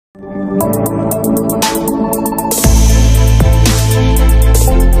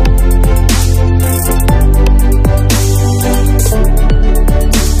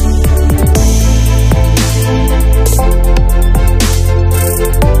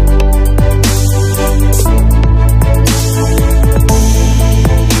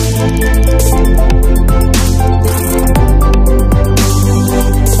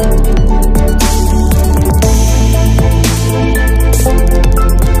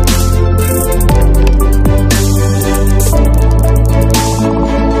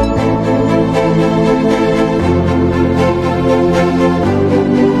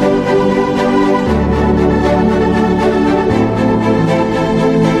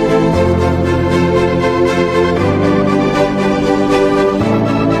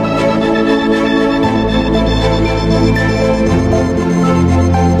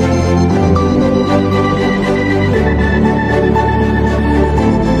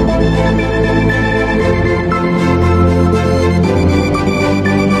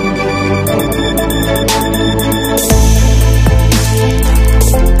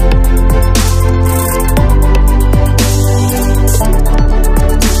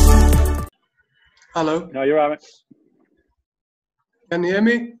Hello. No, you're right. Can you hear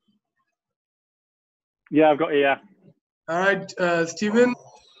me? Yeah, I've got you. Yeah. All right, Stephen.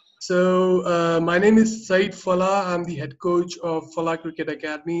 So my name is Sayeed Fallah. I'm the head coach of Fallah Cricket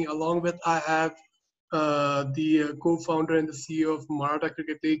Academy. Along with I have the co-founder and the CEO of Maratha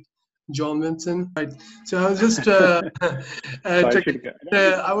Cricket League, John Vincent. Right. So I was just I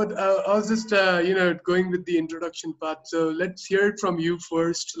was just going with the introduction part. So let's hear it from you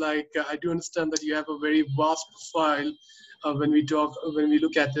first. Like I do understand that you have a very vast profile when we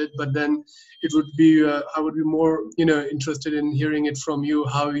look at it, but then it would be I would be more interested in hearing it from you,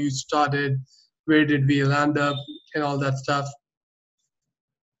 how you started, where did we land up, and all that stuff.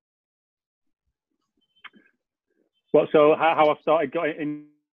 Well, so how I started getting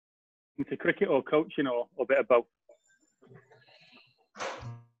into cricket, or coaching, or a bit of both?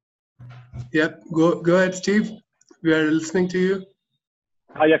 Yep, go ahead, Steve. We are listening to you.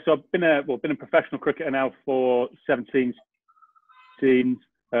 Yeah, so I've been a professional cricketer now for 17 seasons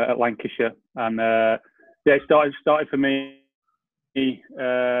at Lancashire, and yeah, it started for me.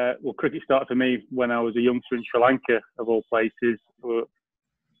 Cricket started for me when I was a youngster in Sri Lanka, of all places.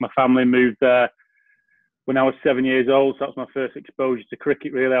 My family moved there when I was 7 years old, so that was my first exposure to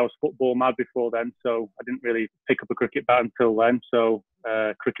cricket, really. I was football mad before then, so I didn't really pick up a cricket bat until then. So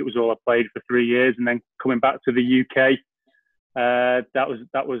cricket was all I played for 3 years, and then coming back to the UK, that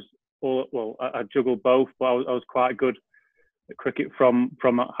was all. Well, I juggled both, but I was quite good at cricket from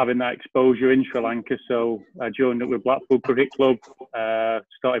having that exposure in Sri Lanka. So I joined up with Blackpool Cricket Club,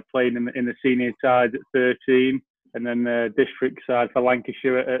 started playing in the senior side at 13, and then the district side for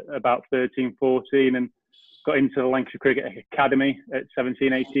Lancashire at about 13, 14, and got into the Lancashire Cricket Academy at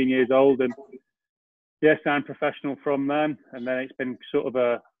 17, 18 years old, and yeah, signed professional from then. And then it's been sort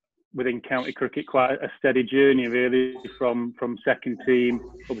of within county cricket, quite a steady journey, really, from second team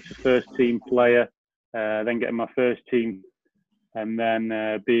up to first team player, then getting my first team, and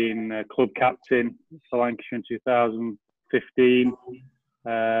then being club captain for Lancashire in 2015,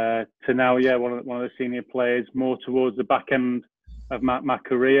 to now, yeah, one of the senior players, more towards the back end of my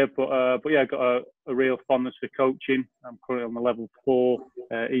career, but yeah, I got a real fondness for coaching. I'm currently on the level 4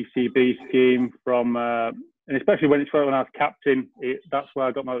 ECB scheme and especially when I was captain, that's where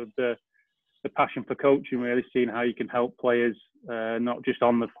I got the passion for coaching, really, seeing how you can help players, not just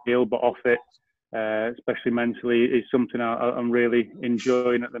on the field but off it, especially mentally, is something I'm really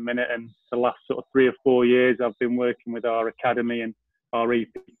enjoying at the minute. And the last sort of 3 or 4 years, I've been working with our academy and our EP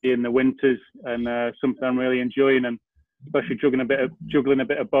in the winters, and something I'm really enjoying, and especially juggling a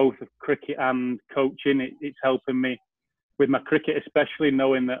bit of both of cricket and coaching. It's helping me with my cricket, especially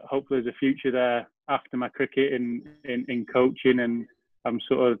knowing that hopefully there's a future there after my cricket in coaching, and I'm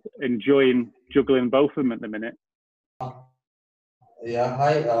sort of enjoying juggling both of them at the minute. Yeah,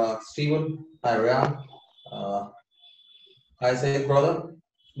 hi Stephen, hi Ryan, hi Sayeed brother.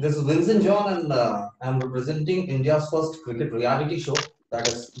 This is Vincent John, and I'm representing India's first cricket reality show, that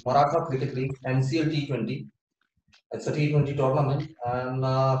is Maratha Cricket League MCL T20. It's a T20 tournament, and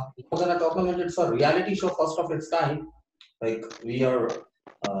more than a tournament, it's a reality show, first of its kind. Like we have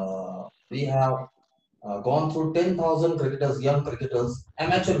gone through 10,000 cricketers, young cricketers,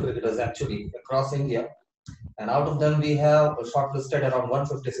 amateur cricketers actually, across India, and out of them we have shortlisted around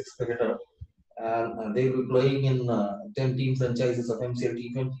 156 cricketers, and they will be playing in 10 team franchises of MCL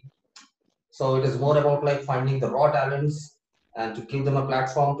T20. So it is more about like finding the raw talents and to give them a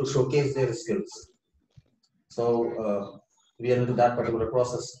platform to showcase their skills. So we are into that particular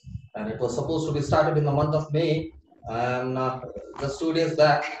process, and it was supposed to be started in the month of May, and just 2 days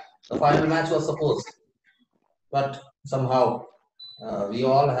back, the final match was supposed, but somehow we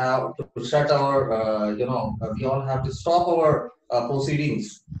all have to shut our, we all have to stop our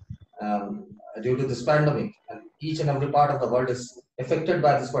proceedings due to this pandemic, and each and every part of the world is affected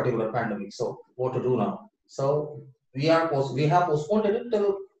by this particular pandemic. So what to do now? So we have postponed it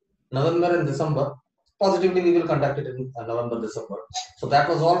till November and December. Positively, we will conduct it in November, December. So that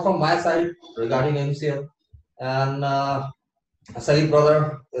was all from my side regarding MCL. And Sayeed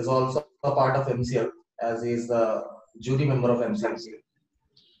brother is also a part of MCL, as he is the jury member of MCL.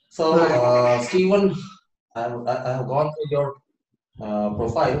 So Stephen, I have gone through your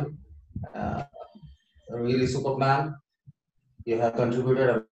profile. Really superb man. You have contributed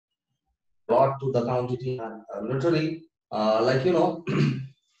a lot to the county team. Literally,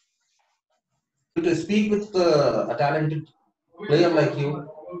 to speak with a talented player like you.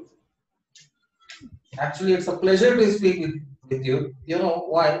 Actually, it's a pleasure to speak with you. You know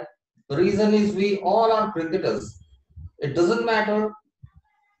why? The reason is we all are cricketers. It doesn't matter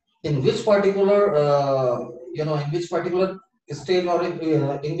in which particular, stage, or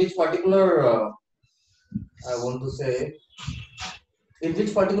in which particular, I want to say, in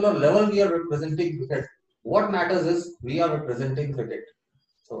which particular level we are representing cricket. What matters is we are representing cricket.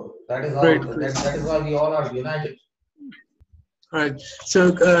 So that is how. That is why we all are united. All right. So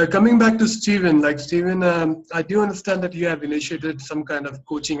coming back to Stephen, Stephen, I do understand that you have initiated some kind of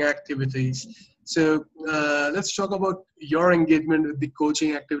coaching activities. So let's talk about your engagement with the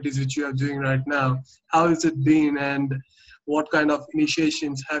coaching activities which you are doing right now. How has it been, and what kind of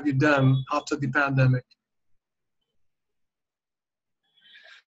initiations have you done after the pandemic?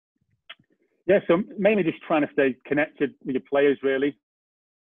 Yeah, so mainly just trying to stay connected with your players, really.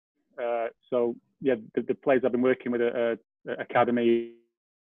 So yeah, the players I've been working with at Academy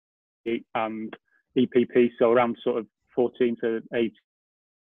and EPP, so around sort of 14 to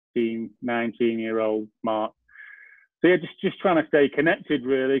 18, 19-year-old mark. So yeah, just trying to stay connected,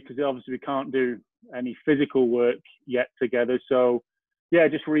 really, because obviously we can't do any physical work yet together. So yeah,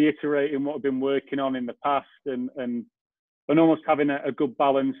 just reiterating what I've been working on in the past, and almost having a good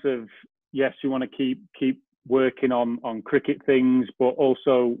balance of, yes, you want to keep working on cricket things, but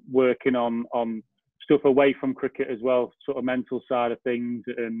also working on stuff away from cricket as well, sort of mental side of things,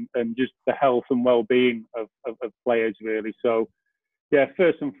 and just the health and well-being of players, really. So yeah,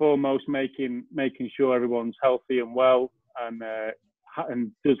 first and foremost, making sure everyone's healthy and well, and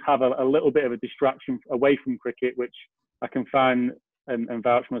does have a little bit of a distraction away from cricket, which I can find and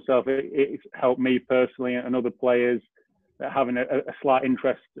vouch for myself. It's helped me personally and other players having a slight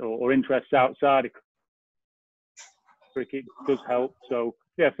interest or interests outside of cricket does help. So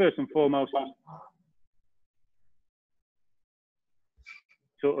yeah, first and foremost,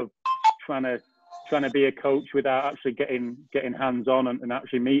 sort of trying to be a coach without actually getting hands on and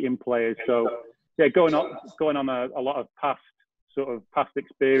actually meeting players. So yeah, going on a lot of past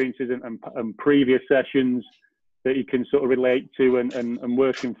experiences and previous sessions that you can sort of relate to, and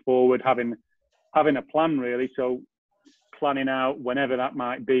working forward, having a plan, really. So planning out whenever that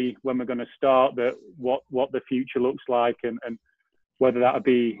might be, when we're going to start, what the future looks like, and whether that would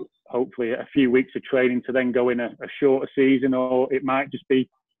be hopefully a few weeks of training to then go in a shorter season, or it might just be,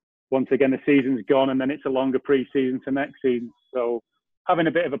 once again, the season's gone and then it's a longer pre-season to next season. So having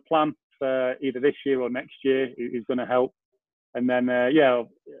a bit of a plan for either this year or next year is going to help. And then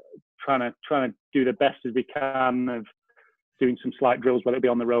trying to do the best as we can of doing some slight drills, whether it be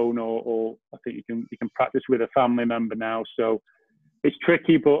on their own or I think you can practice with a family member now. So it's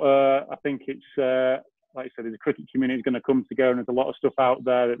tricky, but I think it's like I said, the cricket community is going to come together, and there's a lot of stuff out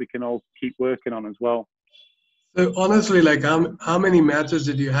there that we can all keep working on as well. So honestly, how many matches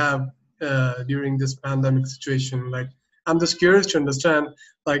did you have during this pandemic situation? I'm just curious to understand,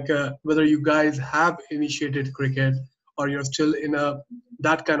 whether you guys have initiated cricket, or you're still in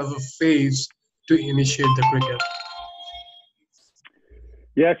that kind of a phase to initiate the cricket.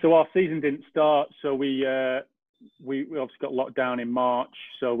 Yeah, so our season didn't start, so we obviously got locked down in March,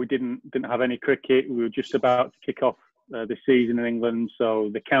 so we didn't have any cricket. We were just about to kick off the season in England, so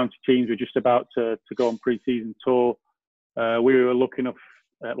the county teams were just about to go on pre-season tour. We were lucky enough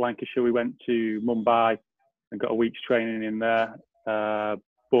at Lancashire. We went to Mumbai and got a week's training in there.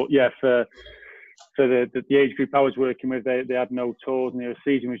 But yeah, for the age group I was working with, they had no tours, and their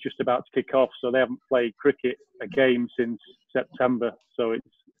season was just about to kick off, so they haven't played cricket a game since September. So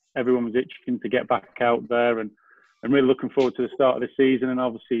everyone was itching to get back out there, and I'm really looking forward to the start of the season. And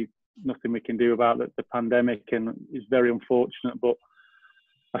obviously nothing we can do about the pandemic, and it's very unfortunate, but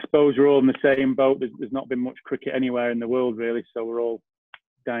I suppose we're all in the same boat. There's not been much cricket anywhere in the world, really, so we're all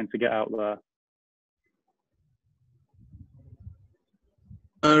dying to get out there.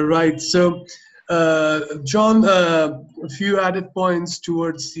 Right. So, John, a few added points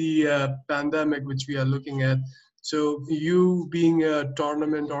towards the pandemic, which we are looking at. So, you being a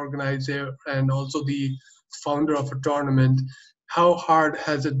tournament organizer and also the founder of a tournament, how hard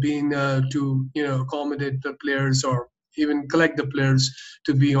has it been to, accommodate the players or even collect the players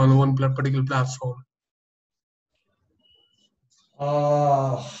to be on one particular platform?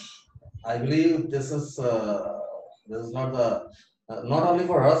 I believe this is not the not only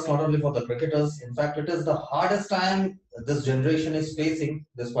for us, not only for the cricketers. In fact, it is the hardest time this generation is facing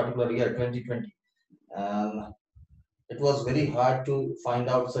this particular year, 2020. And it was very hard to find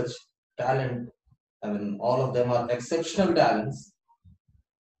out such talent. I mean, all of them are exceptional talents.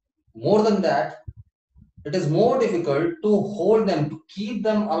 More than that, it is more difficult to hold them, to keep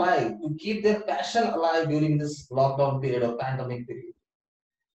them alive, to keep their passion alive during this lockdown period or pandemic period.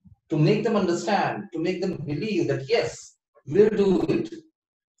 To make them understand, to make them believe that yes, we'll do it.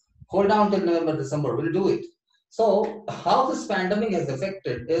 Hold on till November, December, we'll do it. So how this pandemic has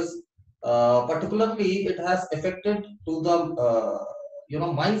affected is particularly it has affected to the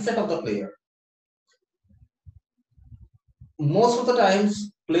mindset of the player. Most of the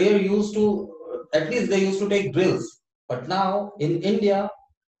times, player used to at least they used to take drills, but now in India,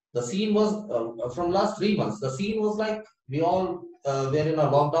 the scene was from last 3 months. The scene was like we all were in a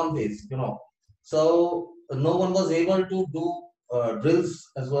lockdown phase, So no one was able to do drills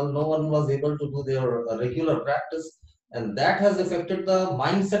as well. No one was able to do their regular practice, and that has affected the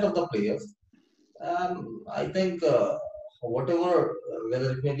mindset of the players. I think whatever,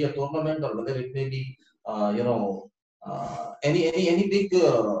 whether it may be a tournament or whether it may be, any big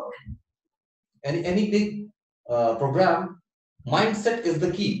any big program, mindset is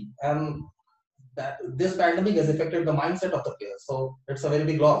the key, and that this pandemic has affected the mindset of the players. So it's a very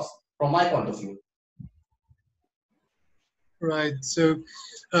big loss from my point of view. Right. So,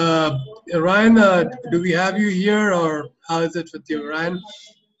 Ryan, do we have you here, or how is it with you, Ryan?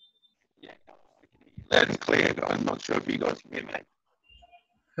 Yeah, loud and clear. I'm not sure if you guys can hear me.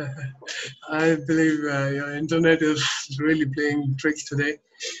 I believe your internet is really playing tricks today.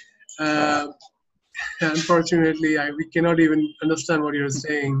 Unfortunately, we cannot even understand what you're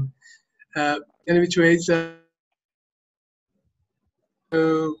saying. In which ways,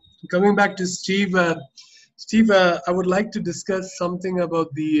 coming back to Steve, Steve, I would like to discuss something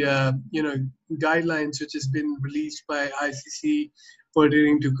about the guidelines which has been released by ICC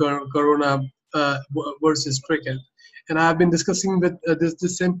pertaining to Corona versus cricket, and I've been discussing with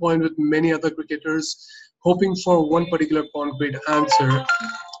this same point with many other cricketers, hoping for one particular concrete answer.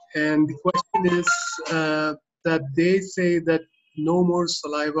 And the question is that they say that no more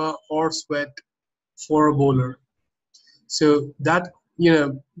saliva or sweat for a bowler. So that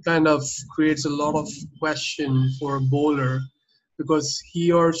kind of creates a lot of question for a bowler, because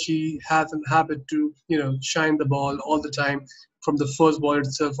he or she has a habit to shine the ball all the time from the first ball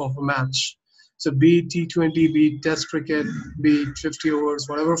itself of a match. So be it T20, be it Test cricket, be it 50 overs,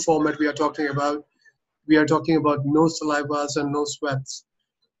 whatever format we are talking about no salivas and no sweats.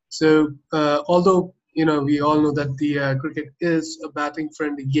 So although we all know that the cricket is a batting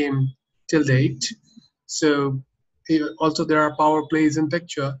friendly game till date, so also there are power plays in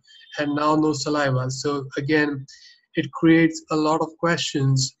picture, and now no saliva. So again, it creates a lot of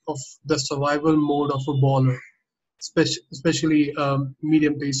questions of the survival mode of a bowler, especially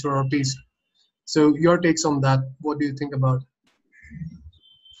medium pacer or pacer. So your takes on that? What do you think about it?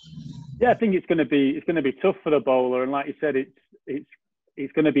 Yeah, I think it's going to be tough for the bowler, and like you said,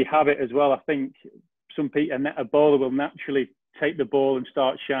 it's going to be habit as well. I think a bowler will naturally take the ball and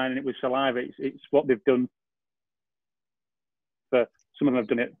start shining it with saliva. It's what they've done. For some of them have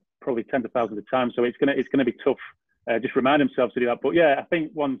done it probably tens of thousands of times, so it's going to be tough. Just remind themselves to do that. But yeah, I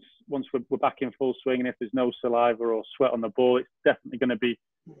think once we're back in full swing, and if there's no saliva or sweat on the ball, it's definitely going to be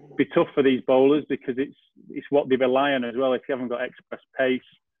tough for these bowlers, because it's what they rely on as well. If you haven't got express pace,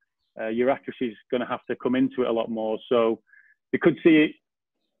 your accuracy is going to have to come into it a lot more. So you could see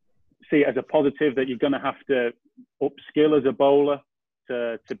it as a positive that you're going to have to upskill as a bowler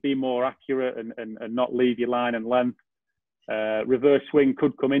to be more accurate and not leave your line and length. Reverse swing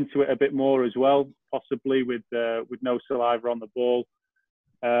could come into it a bit more as well, possibly with no saliva on the ball.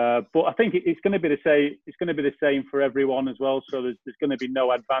 But I think it's going to be the same. It's going to be the same for everyone as well. So there's going to be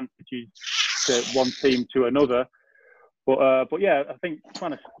no advantages to one team to another. But yeah, I think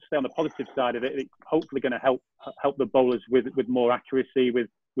trying to stay on the positive side of it, it's hopefully going to help the bowlers with more accuracy, with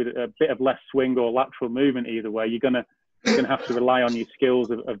a bit of less swing or lateral movement. Either way, you're going to have to rely on your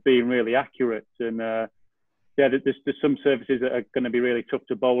skills of being really accurate. And yeah, there's some surfaces that are going to be really tough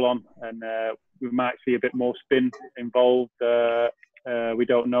to bowl on, and we might see a bit more spin involved. We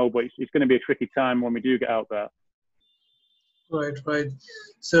don't know, but it's going to be a tricky time when we do get out there. Right, right.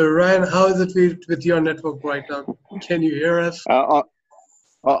 So Ryan, how is it with your network right now? Can you hear us?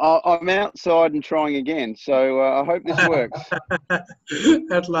 I'm outside and trying again, so I hope this works.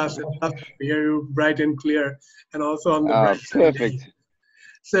 At last, it's last to hear you bright and clear, and also on the bright side. Perfect.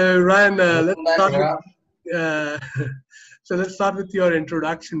 So Ryan, so let's start with your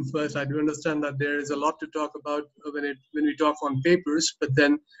introduction first. I do understand that there is a lot to talk about when we talk on papers, but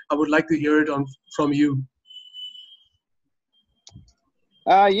then I would like to hear it from you.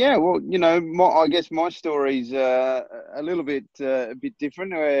 Yeah, well, you know, I guess my story's a little bit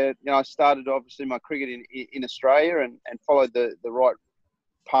different. You know, I started obviously my cricket in Australia and followed the right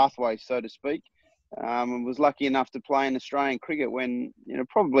pathway, so to speak. And was lucky enough to play in Australian cricket when, you know,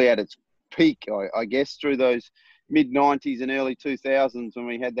 probably at its peak, I guess, through those mid-90s and early 2000s when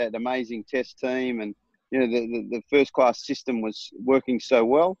we had that amazing test team and, you know, the first-class system was working so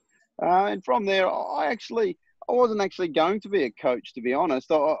well. And from there, I wasn't actually going to be a coach, to be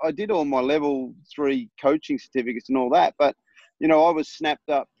honest. I did all my level 3 coaching certificates and all that, but, you know, I was snapped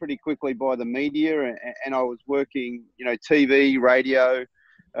up pretty quickly by the media and I was working, you know, TV, radio,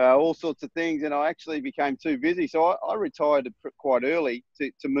 all sorts of things, and I actually became too busy. So I retired quite early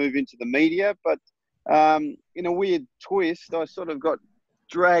to move into the media, but in a weird twist, I sort of got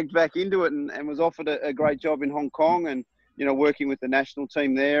dragged back into it and was offered a great job in Hong Kong and, you know, working with the national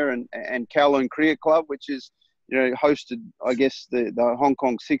team there and Kowloon Cricket Club, which is, you know, hosted, I guess, the Hong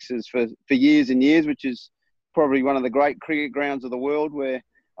Kong Sixers for years and years, which is probably one of the great cricket grounds of the world, where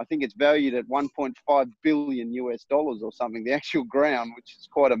I think it's valued at $1.5 billion or something, the actual ground, which is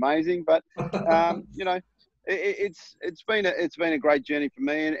quite amazing. But, you know, it's been a great journey for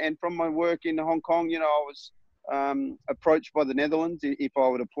me. And from my work in Hong Kong, you know, I was approached by the Netherlands if I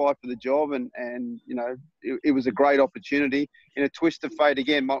would apply for the job. And you know, it was a great opportunity. In a twist of fate,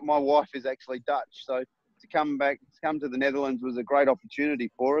 again, my wife is actually Dutch. So to come to the Netherlands was a great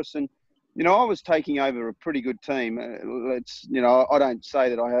opportunity for us. And, you know, I was taking over a pretty good team. You know, I don't say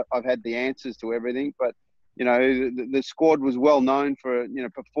that I've had the answers to everything, but, you know, the squad was well known for, you know,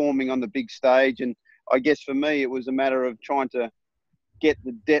 performing on the big stage. And I guess for me, it was a matter of trying to get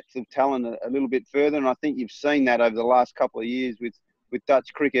the depth of talent a little bit further. And I think you've seen that over the last couple of years with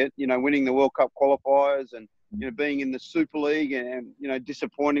Dutch cricket, you know, winning the World Cup qualifiers and, you know, being in the Super League and, you know,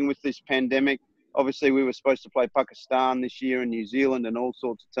 disappointing with this pandemic. Obviously, we were supposed to play Pakistan this year and New Zealand and all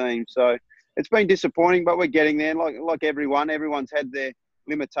sorts of teams. So it's been disappointing, but we're getting there. Like everyone's had their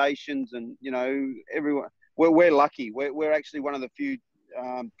limitations, and, you know, we're lucky. We're actually one of the few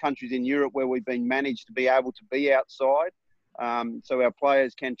countries in Europe where we've been managed to be able to be outside. So our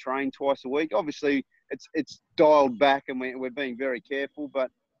players can train twice a week. Obviously, it's dialed back and we're being very careful, but,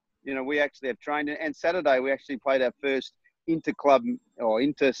 you know, we actually have trained. And Saturday, we actually played our first inter-club or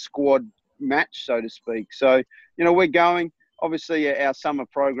inter-squad match, so to speak. So, you know, we're going. Obviously, our summer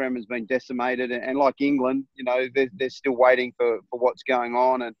program has been decimated, and like England, you know, they're still waiting for what's going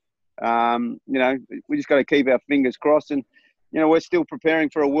on. And, you know, we just got to keep our fingers crossed. And, you know, we're still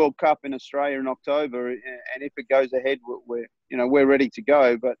preparing for a World Cup in Australia in October. And if it goes ahead, we're ready to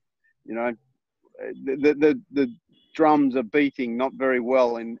go. But, you know, the drums are beating not very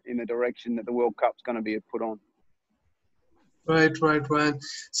well in the direction that the World Cup's going to be put on. Right, Ryan.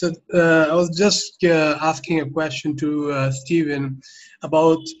 So I was just asking a question to Stephen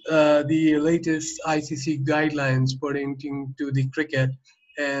about the latest ICC guidelines pertaining to the cricket,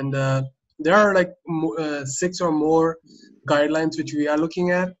 and there are like 6 or more guidelines which we are looking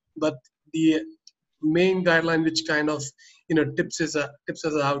at, but the main guideline which kind of, you know, tips us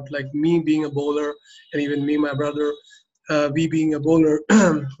out, like me being a bowler and even me, my brother, we being a bowler,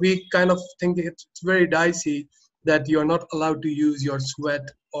 we kind of think it's very dicey that you're not allowed to use your sweat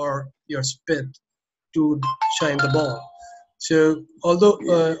or your spit to shine the ball. So although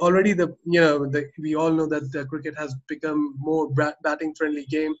already we all know that the cricket has become more batting friendly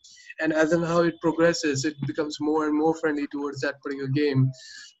game, and as in how it progresses, it becomes more and more friendly towards that particular game.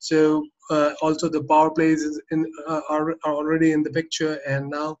 So also the power plays are already in the picture, and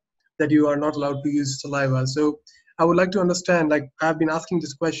now that you are not allowed to use saliva. So I would like to understand, like I've been asking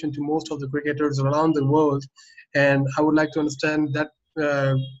this question to most of the cricketers around the world, and I would like to understand that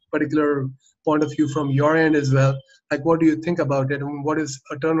particular point of view from your end as well. Like, what do you think about it, and what is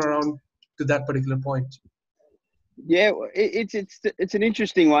a turnaround to that particular point? Yeah, it's an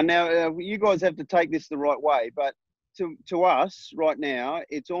interesting one. Now, you guys have to take this the right way, but to us right now,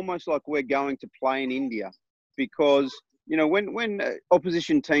 it's almost like we're going to play in India, because you know, when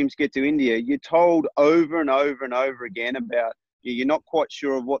opposition teams get to India, you're told over and over and over again about you're not quite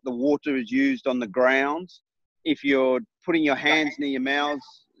sure of what the water is used on the grounds. If you're putting your hands near your mouths,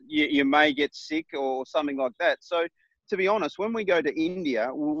 you may get sick or something like that. So, to be honest, when we go to India,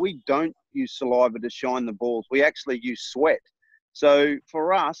 we don't use saliva to shine the balls. We actually use sweat. So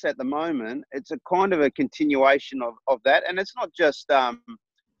for us at the moment, it's a kind of a continuation of that. And it's not just,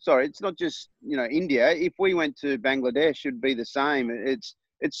 it's not just, you know, India. If we went to Bangladesh, it'd be the same. It's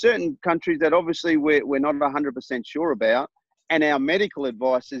certain countries that obviously we're not 100% sure about. And our medical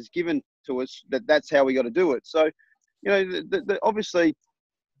advice is given to us that that's how we got to do it. So, you know, obviously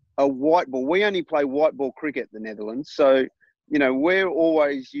a white ball, we only play white ball cricket, the Netherlands. So, you know, we're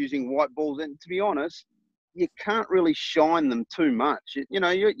always using white balls. And to be honest, you can't really shine them too much. You know,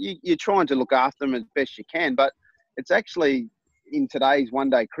 you're trying to look after them as best you can, but it's actually in today's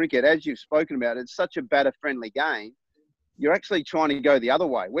one-day cricket, as you've spoken about, it's such a batter-friendly game. You're actually trying to go the other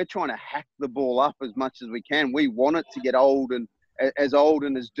way. We're trying to hack the ball up as much as we can. We want it to get old and as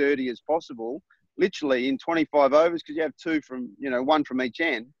dirty as possible, literally in 25 overs, because you have one from each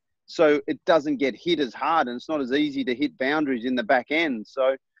end. So it doesn't get hit as hard, and it's not as easy to hit boundaries in the back end.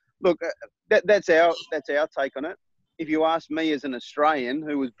 So, look, that's our take on it. If you ask me as an Australian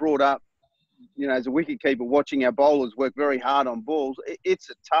who was brought up, you know, as a wicketkeeper, watching our bowlers work very hard on balls, it's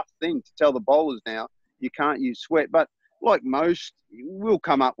a tough thing to tell the bowlers now you can't use sweat. But like most, we'll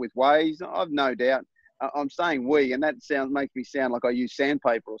come up with ways. I've no doubt. I'm saying we, and that makes me sound like I use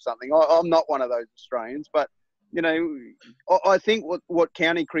sandpaper or something. I'm not one of those Australians, but you know, I think what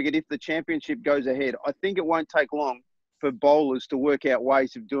county cricket, if the championship goes ahead, I think it won't take long for bowlers to work out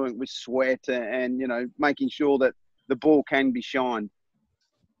ways of doing it with sweat and you know, making sure that the ball can be shined.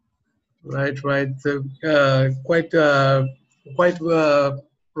 Right. So, quite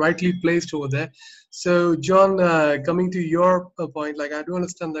rightly placed over there. So, John, coming to your point, like I do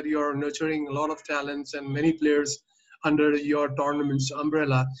understand that you're nurturing a lot of talents and many players under your tournament's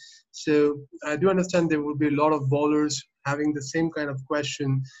umbrella. So, I do understand there will be a lot of bowlers having the same kind of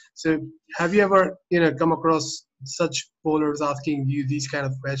question. So, have you ever, you know, come across such bowlers asking you these kind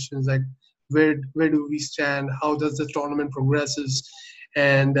of questions, like where do we stand? How does the tournament progresses?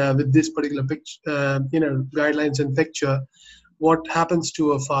 And with this particular picture, guidelines and picture, what happens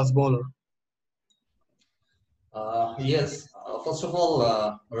to a fast bowler? Yes. First of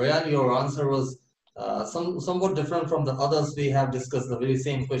all, Ryan, your answer was somewhat different from the others we have discussed the very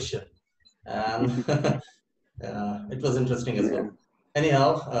same question, and it was interesting as well.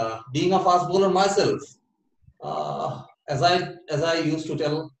 Anyhow, being a fast bowler myself, as I used to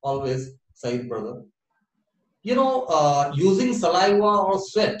tell always, Saeed brother, you know, using saliva or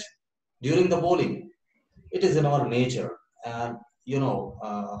sweat during the bowling, it is in our nature, and you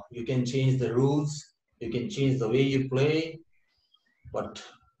know, you can change the rules, you can change the way you play, but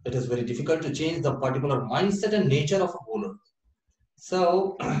it is very difficult to change the particular mindset and nature of a bowler.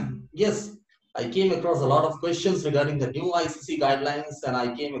 So, yes, I came across a lot of questions regarding the new ICC guidelines, and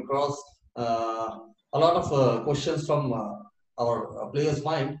I came across a lot of questions from our players'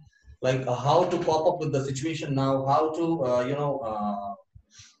 mind, like how to cope up with the situation now, how to,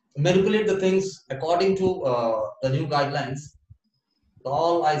 manipulate the things according to the new guidelines.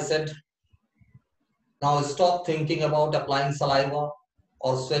 All I said, now stop thinking about applying saliva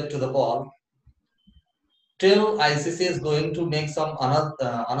or sweat to the ball till ICC is going to make some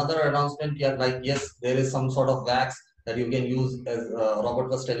another announcement. Yeah, like yes, there is some sort of wax that you can use, as Robert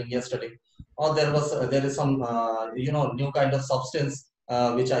was telling yesterday, or there is some new kind of substance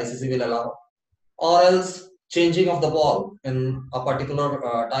which ICC will allow, or else changing of the ball in a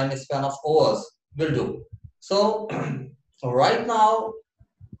particular time span of overs will do. So right now,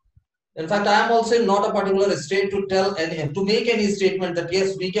 in fact, I am also not a particular state to make any statement that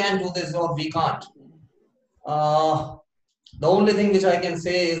yes, we can do this or we can't. The only thing which I can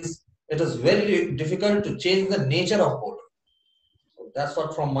say is it is very difficult to change the nature of bowler. So that's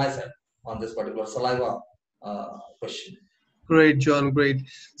what from my side on this particular saliva question. Great, John. Great.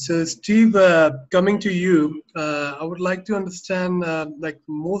 So, Steve, coming to you, I would like to understand, like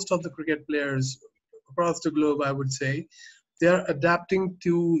most of the cricket players across the globe, I would say, they are adapting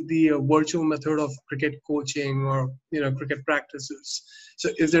to the virtual method of cricket coaching or cricket practices. So,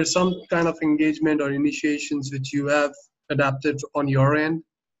 is there some kind of engagement or initiations which you have adapted on your end?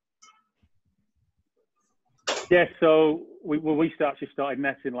 Yeah, so we actually started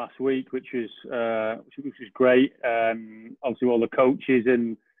netting last week, which was great. Obviously, all the coaches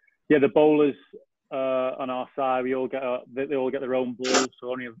and the bowlers on our side, they all get their own balls, so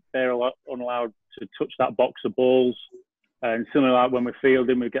only they're allowed to touch that box of balls. And similar like when we're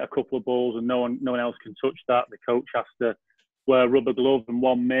fielding, we get a couple of balls and no one else can touch that. The coach has to wear a rubber glove and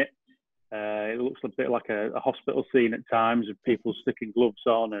one mitt. It looks a bit like a hospital scene at times of people sticking gloves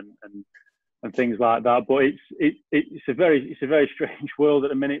on and things like that. But it's a very strange world at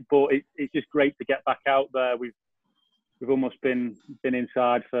the minute. But it's just great to get back out there. We've almost been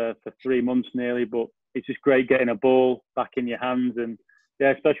inside for 3 months nearly, but it's just great getting a ball back in your hands. And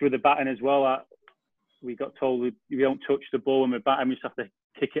yeah, especially with the batting as well. We got told we don't touch the ball when we're batting. We just have to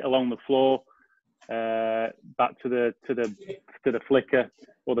kick it along the floor back to the flicker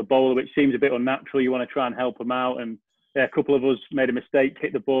or the bowler, which seems a bit unnatural. You want to try and help them out. And yeah, a couple of us made a mistake,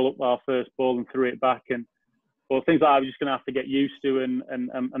 kicked the ball up our first ball and threw it back. And well, things like that we're just going to have to get used to, and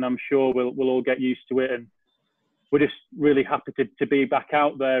I'm sure we'll all get used to it. And we're just really happy to be back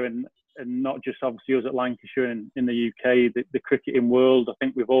out there, and not just obviously us at Lancashire and in the UK, the cricketing world. I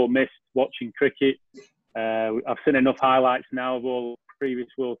think we've all missed watching cricket. I've seen enough highlights now of all previous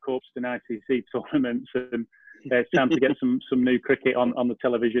World Cups and ICC tournaments, and it's time to get some new cricket on the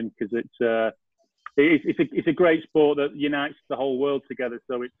television, because it's a great sport that unites the whole world together.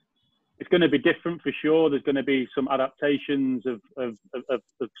 So it's going to be different for sure. There's going to be some adaptations of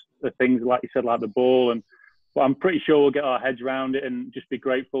things like you said, like the ball, but I'm pretty sure we'll get our heads around it and just be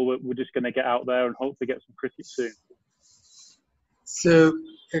grateful that we're just going to get out there and hopefully get some cricket soon. So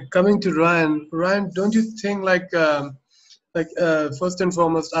coming to Ryan, don't you think first and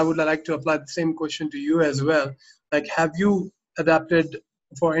foremost, I would like to apply the same question to you as well. Like, have you adapted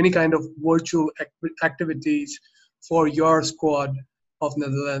for any kind of virtual activities for your squad of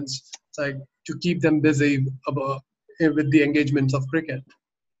Netherlands, like to keep them busy with the engagements of cricket?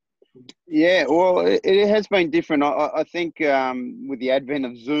 Yeah, well, it has been different. I think with the advent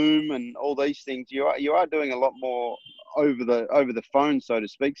of Zoom and all these things, you are doing a lot more over the phone, so to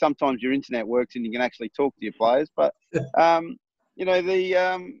speak. Sometimes your internet works and you can actually talk to your players. But you know,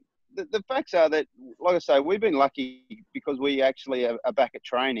 the facts are that, like I say, we've been lucky because we actually are back at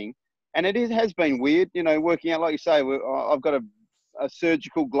training, and it has been weird, you know, working out. Like you say, I've got a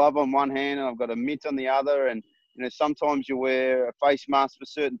surgical glove on one hand and I've got a mitt on the other, and you know, sometimes you wear a face mask for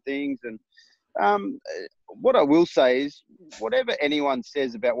certain things. And what I will say is, whatever anyone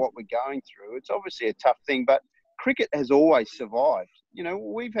says about what we're going through, it's obviously a tough thing, but cricket has always survived. You know,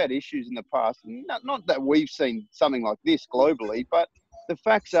 we've had issues in the past, not that we've seen something like this globally, but the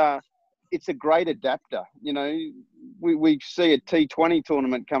facts are it's a great adapter. You know, we see a T20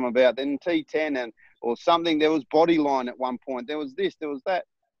 tournament come about, then T10 or something. There was Bodyline at one point. There was this, there was that.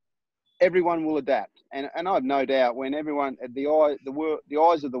 Everyone will adapt, and I've no doubt when everyone the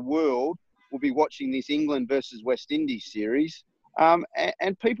eyes of the world will be watching this England versus West Indies series,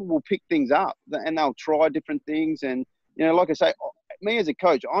 and people will pick things up and they'll try different things. And you know, like I say, me as a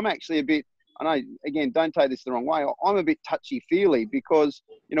coach, I'm actually a bit. I know, again, don't take this the wrong way. I'm a bit touchy-feely because,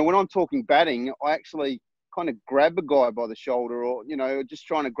 you know, when I'm talking batting, I actually kind of grab a guy by the shoulder, or, you know, just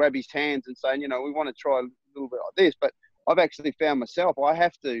trying to grab his hands and saying, you know, we want to try a little bit like this. But I've actually found myself, I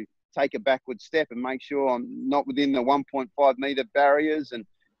have to take a backward step and make sure I'm not within the 1.5 metre barriers. And,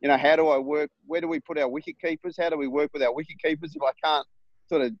 you know, how do I work? Where do we put our wicket keepers? How do we work with our wicket keepers if I can't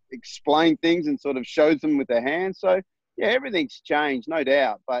sort of explain things and sort of show them with their hands? So, yeah, everything's changed, no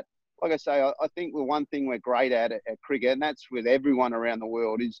doubt. But like I say, I think the one thing we're great at cricket, and that's with everyone around the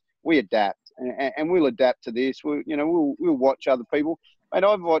world, is we adapt, and we'll adapt to this. We'll watch other people. And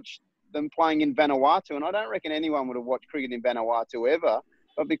I've watched them playing in Vanuatu, and I don't reckon anyone would have watched cricket in Vanuatu ever.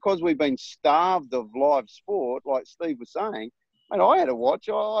 But because we've been starved of live sport, like Steve was saying, and I had to watch.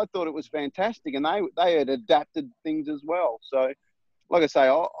 I thought it was fantastic, and they had adapted things as well. So, like I say,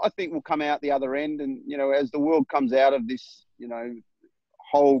 I think we'll come out the other end, and you know, as the world comes out of this, you know,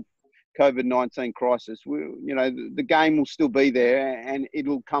 whole COVID-19 crisis, you know, the game will still be there, and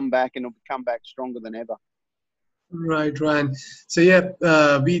it'll come back, and it'll come back stronger than ever. Right, Ryan. So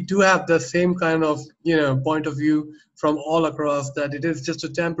yeah, we do have the same kind of, you know, point of view from all across, that it is just a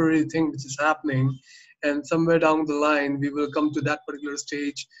temporary thing which is happening, and somewhere down the line we will come to that particular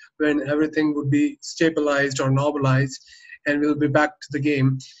stage when everything would be stabilized or normalized, and we'll be back to the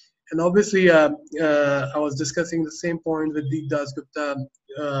game. And obviously, I was discussing the same point with Deep Das Gupta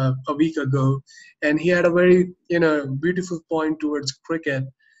a week ago, and he had a very, you know, beautiful point towards cricket,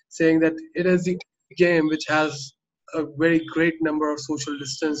 saying that it is the game which has a very great number of social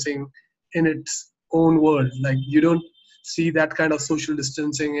distancing in its own world. Like, you don't see that kind of social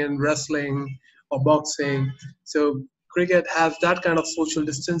distancing in wrestling or boxing. So cricket has that kind of social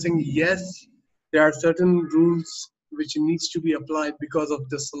distancing. Yes, there are certain rules which needs to be applied because of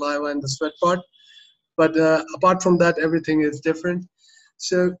the saliva and the sweat part. But apart from that, everything is different.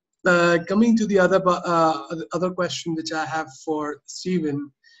 So Coming to the other question which I have for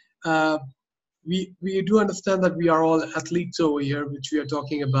Stephen, uh, we do understand that we are all athletes over here, which we are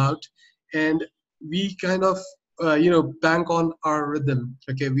talking about, and we kind of bank on our rhythm.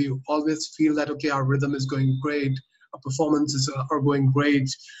 Okay, we always feel that okay, our rhythm is going great, our performances are going great.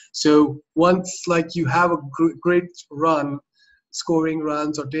 So once like you have a great run, scoring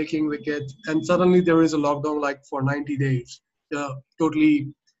runs or taking wickets, and suddenly there is a lockdown like for 90 days,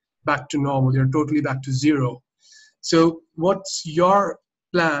 totally back to normal. You're totally back to zero. So, what's your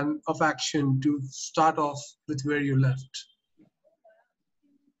plan of action to start off with where you left?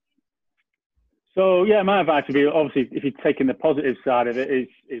 So yeah, my advice would be obviously if you're taking the positive side of it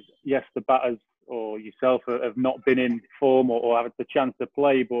is yes, the batters or yourself have not been in form or had the chance to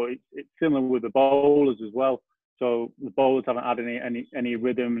play, but it's similar with the bowlers as well. So the bowlers haven't had any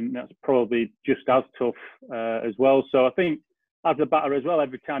rhythm, and that's probably just as tough as well. So I think as a batter as well,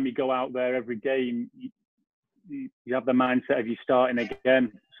 every time you go out there, every game, you have the mindset of you starting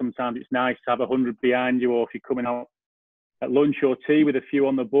again. Sometimes it's nice to have 100 behind you, or if you're coming out at lunch or tea with a few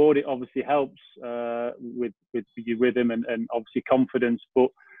on the board, it obviously helps with your rhythm and obviously confidence. But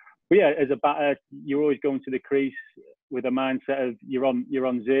yeah, as a batter, you're always going to the crease with a mindset of you're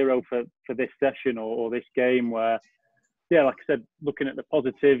on zero for this session or this game. Where yeah, like I said, looking at the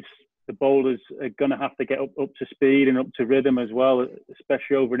positives, the bowlers are going to have to get up to speed and up to rhythm as well,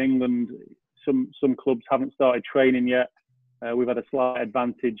 especially over in England. Some clubs haven't started training yet. We've had a slight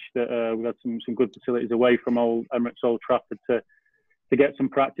advantage that we've had some good facilities away from Emirates Old Trafford to get some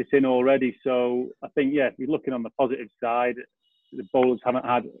practice in already. So I think, yeah, if you're looking on the positive side, the bowlers haven't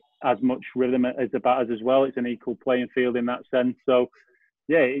had as much rhythm as the batters as well. It's an equal playing field in that sense. So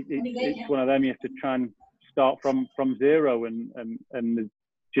yeah, it's one of them. You have to try and start from zero, and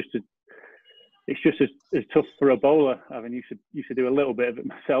it's just as tough for a bowler. I mean, used to do a little bit of it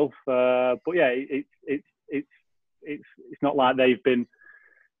myself, but yeah, it's not like they've been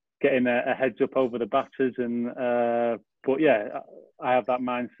getting a heads up over the batters, and but yeah, I have that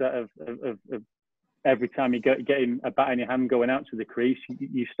mindset of every time you getting a bat in your hand going out to the crease,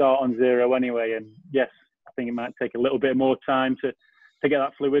 you start on zero anyway. And yes, I think it might take a little bit more time to get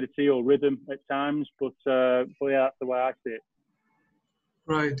that fluidity or rhythm at times, but yeah, that's the way I see it.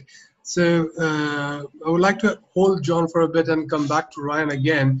 Right. So I would like to hold John for a bit and come back to Ryan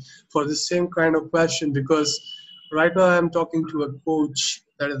again for the same kind of question, because right now I'm talking to a coach,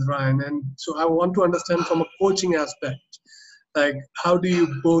 that is Ryan, and so I want to understand from a coaching aspect, like how do you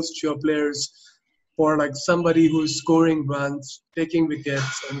boost your players for like somebody who's scoring runs, taking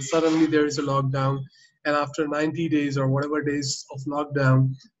wickets, and suddenly there is a lockdown, and after 90 days or whatever days of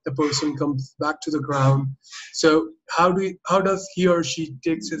lockdown, the person comes back to the ground. So how does he or she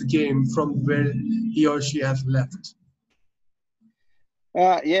takes his game from where he or she has left?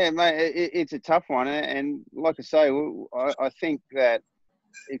 Yeah, mate, it's a tough one, and like I say, I think that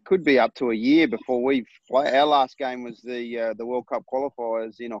it could be up to a year before we play. Our last game was the World Cup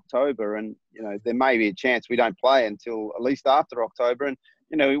qualifiers in October, and there may be a chance we don't play until at least after October. And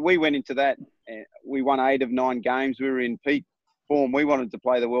we went into that, we won 8 of 9 games. We were in peak form. We wanted to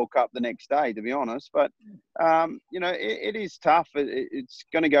play the World Cup the next day, to be honest. But it is tough. It's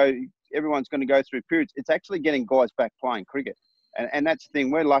going to go. Everyone's going to go through periods. It's actually getting guys back playing cricket, and that's the thing.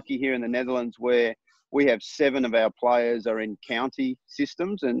 We're lucky here in the Netherlands where we have 7 of our players are in county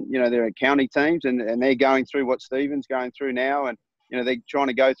systems, and they're in county teams, and they're going through what Stephen's going through now, and they're trying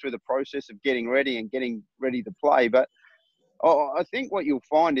to go through the process of getting ready to play. But I think what you'll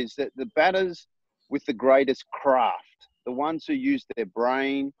find is that the batters with the greatest craft, the ones who use their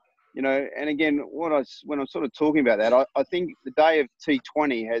brain, and again, when I'm sort of talking about that, I think the day of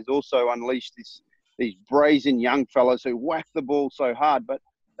T20 has also unleashed these brazen young fellas who whack the ball so hard, but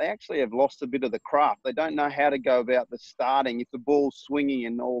they actually have lost a bit of the craft. They don't know how to go about the starting. If the ball's swinging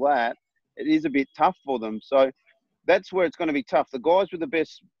and all that, it is a bit tough for them. So that's where it's going to be tough. The guys with the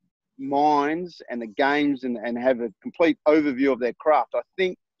best minds and the games and have a complete overview of their craft, I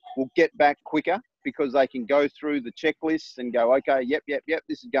think will get back quicker because they can go through the checklists and go, okay, yep,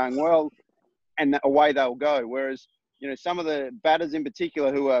 this is going well, and away they'll go. Whereas, some of the batters in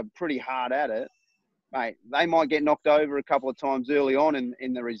particular who are pretty hard at it, mate, they might get knocked over a couple of times early on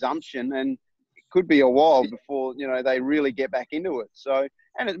in the resumption, and it could be a while before, they really get back into it. So,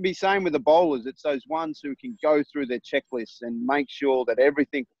 and it'd be same with the bowlers. It's those ones who can go through their checklists and make sure that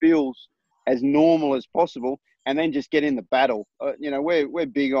everything feels as normal as possible, and then just get in the battle. We're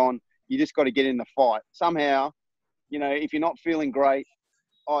big on, you just got to get in the fight. Somehow, if you're not feeling great,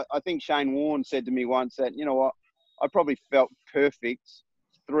 I think Shane Warne said to me once that, what, I probably felt perfect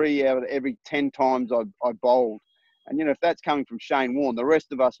 3 out of every 10 times I bowled. And, you know, if that's coming from Shane Warne, the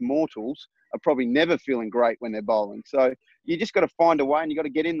rest of us mortals are probably never feeling great when they're bowling. So you just got to find a way, and you got to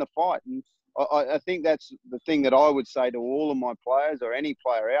get in the fight. And I think that's the thing that I would say to all of my players or any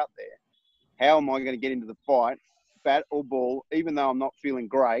player out there. How am I going to get into the fight, bat or ball, even though I'm not feeling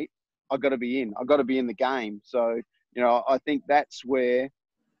great? I've got to be in. I've got to be in the game. So, you know, I think that's where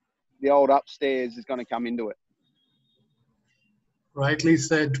the old upstairs is going to come into it. Rightly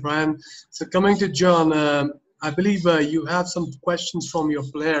said, Ryan. So coming to John, I believe you have some questions from your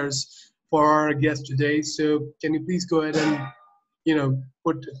players for our guest today. So can you please go ahead and, you know,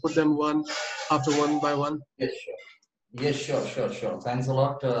 put them one after one by one? Yes, sure. Yes, sure. Thanks a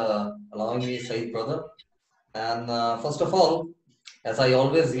lot allowing me, Sayeed brother. And first of all, as I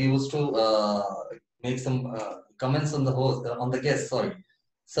always used to make some comments on the host, on the guest. Sorry.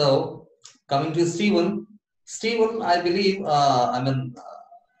 So coming to Stephen, I believe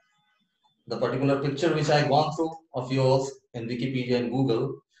the particular picture which I gone through of yours in Wikipedia and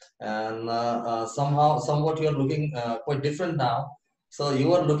Google, and somewhat you are looking quite different now. So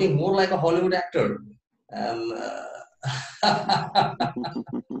you are looking more like a Hollywood actor, and.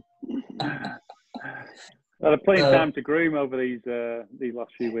 Well, I've plenty of time to groom over these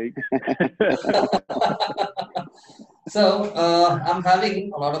last few weeks. So I'm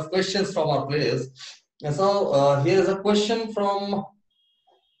having a lot of questions from our players. And so here's a question from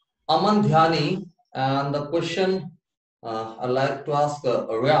Aman Dhyani, and the question I'd like to ask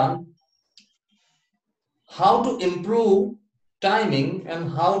Ryan: how to improve timing and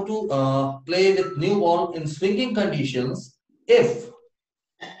how to play with new ball in swinging conditions if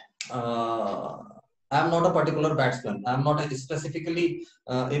I'm not a particular batsman. I'm not specifically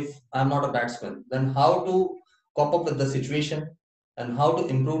if I'm not a batsman, then how to cope up with the situation and how to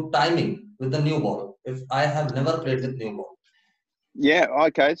improve timing with the new ball if I have never played with new ball. Yeah,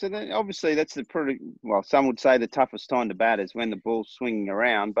 okay. So then obviously that's the pretty, well, some would say the toughest time to bat is when the ball's swinging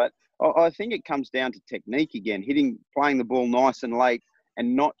around. But I think it comes down to technique again, playing the ball nice and late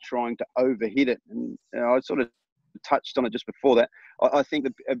and not trying to overhit it. And I sort of touched on it just before that. I think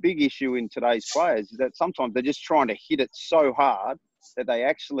a big issue in today's players is that sometimes they're just trying to hit it so hard that they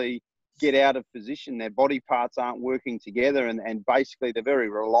actually get out of position. Their body parts aren't working together, and basically they're very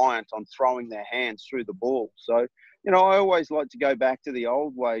reliant on throwing their hands through the ball. So, you know, I always like to go back to the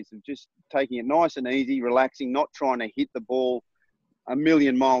old ways of just taking it nice and easy, relaxing, not trying to hit the ball a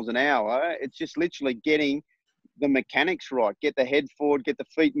million miles an hour. It's just literally getting the mechanics right, get the head forward, get the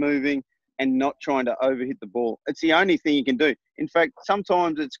feet moving, and not trying to overhit the ball. It's the only thing you can do. In fact,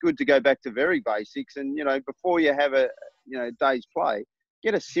 sometimes it's good to go back to very basics, and, you know, before you have a, you know, day's play,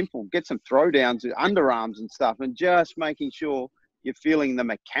 get some throwdowns, underarms and stuff, and just making sure you're feeling the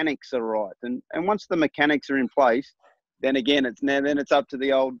mechanics are right. And once the mechanics are in place, then again, it's up to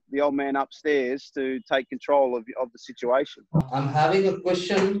the old man upstairs to take control of the situation. I'm having a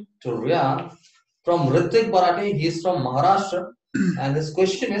question to Rian from Ritik Barate. He's from Maharashtra, and his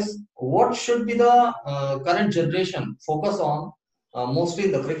question is: what should be the current generation focus on mostly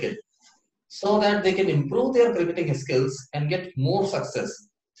in the cricket, so that they can improve their cricketing skills and get more success?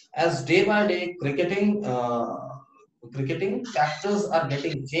 As day by day, cricketing factors are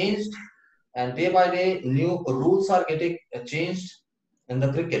getting changed, and day by day, new rules are getting changed in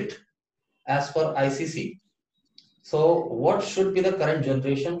the cricket as per ICC. So, what should be the current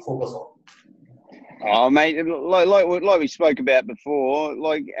generation focus on? Oh, mate, like we spoke about before,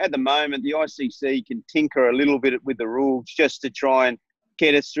 like at the moment, the ICC can tinker a little bit with the rules just to try and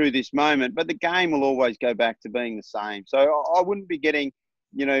get us through this moment, but the game will always go back to being the same. So I wouldn't be getting,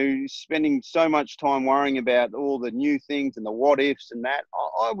 you know, spending so much time worrying about all the new things and the what ifs and that.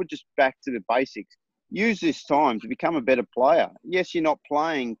 I would just back to the basics. Use this time to become a better player. Yes, you're not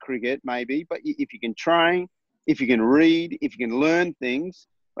playing cricket maybe, but if you can train, if you can read, if you can learn things,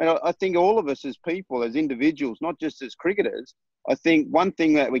 I think all of us as people, as individuals, not just as cricketers, I think one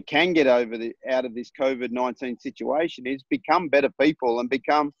thing that we can get out of this COVID-19 situation is become better people and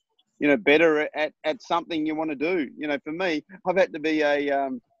become, you know, better at something you want to do. You know, for me, I've had to be a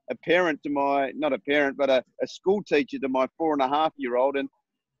parent to my, not a parent, but a school teacher to my 4.5-year-old. And,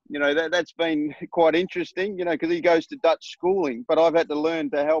 you know, that's been quite interesting, you know, because he goes to Dutch schooling, but I've had to learn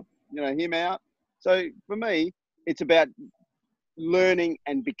to help, you know, him out. So for me, it's about learning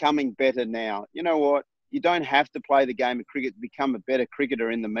and becoming better now. You know what? You don't have to play the game of cricket to become a better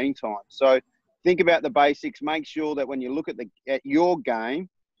cricketer in the meantime. So think about the basics. Make sure that when you look at your game,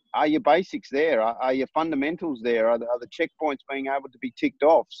 are your basics there? Are your fundamentals there? Are the checkpoints being able to be ticked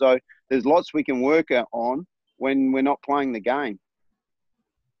off? So there's lots we can work on when we're not playing the game.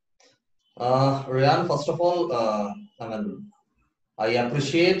 Rian, first of all, I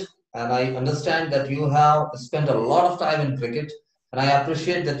appreciate and I understand that you have spent a lot of time in cricket, and I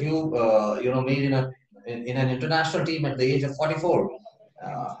appreciate that you made in an international team at the age of 44.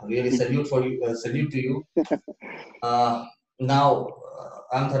 Really salute to you. Now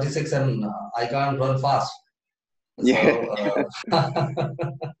I'm 36 and I can't run fast. Yeah. So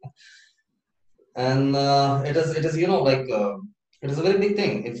and it is it is a very big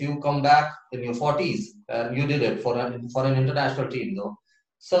thing if you come back in your 40s and you did it for an international team though.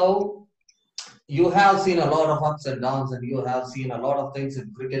 So you have seen a lot of ups and downs, and you have seen a lot of things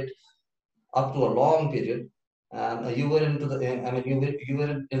in cricket up to a long period. And you were into the, I mean, you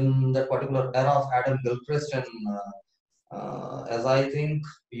were in that particular era of Adam Gilchrist, and as I think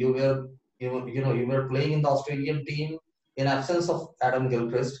you were playing in the Australian team in absence of Adam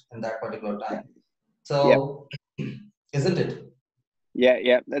Gilchrist in that particular time. Yep. So, isn't it? Yeah,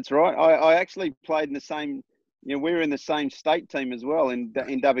 yeah, that's right. I actually played in the same, we were in the same state team as well in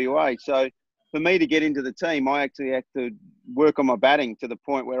WA. So for me to get into the team, I actually had to work on my batting to the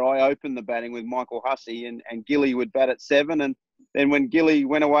point where I opened the batting with Michael Hussey, and Gilly would bat at 7. And then when Gilly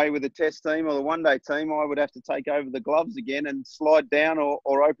went away with the test team or the one-day team, I would have to take over the gloves again and slide down or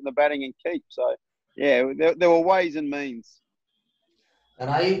open the batting and keep. So, yeah, there were ways and means. And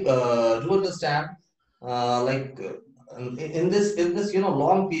I do understand, in this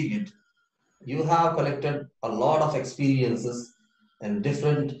long period, you have collected a lot of experiences in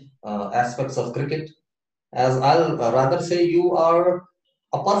different aspects of cricket. As I'll rather say, you are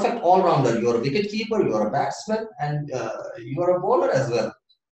a perfect all-rounder. You're a wicket keeper, you're a batsman, and you are a bowler as well.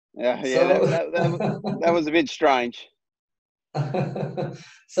 Yeah, So, that was a bit strange.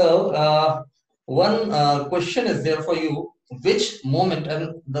 so one question is there for you. Which moment,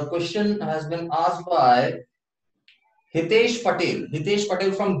 and the question has been asked by Hitesh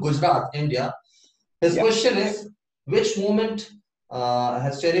Patel from Gujarat, India. His Yep. question is, which moment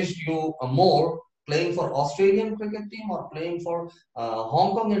has cherished you more, playing for Australian cricket team or playing for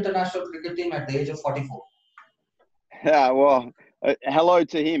Hong Kong international cricket team at the age of 44? Yeah, well, hello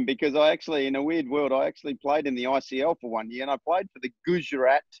to him, because I actually, in a weird world, I actually played in the ICL for 1 year, and I played for the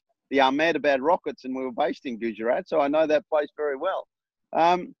Gujarat, the Ahmedabad Rockets, and we were based in Gujarat, so I know that place very well.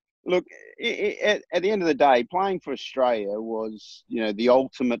 Look, at the end of the day, playing for Australia was, the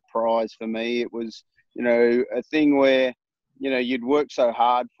ultimate prize for me. It was, a thing where, you'd work so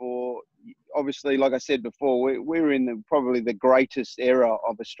hard for. Obviously, like I said before, we were in probably the greatest era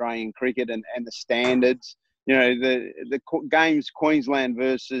of Australian cricket, and the standards. The games Queensland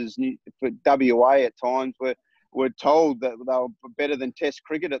versus WA at times were told that they were better than Test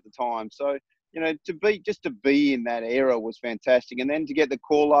cricket at the time. So, to be in that era was fantastic. And then to get the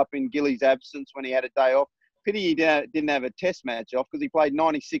call up in Gilly's absence when he had a day off. Pity he didn't have a Test match off, because he played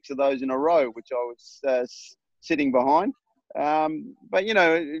 96 of those in a row, which I was sitting behind. But,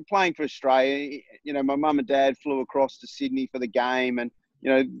 playing for Australia, my mum and dad flew across to Sydney for the game, and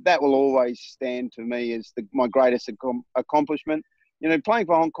that will always stand to me as my greatest accomplishment. Playing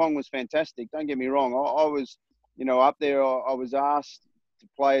for Hong Kong was fantastic. Don't get me wrong. I was, up there. I was asked to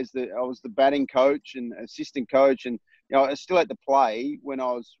play I was the batting coach and assistant coach, and I still had to play when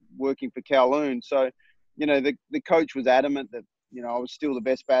I was working for Kowloon. So, the coach was adamant that I was still the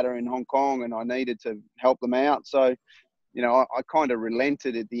best batter in Hong Kong, and I needed to help them out. So, I kind of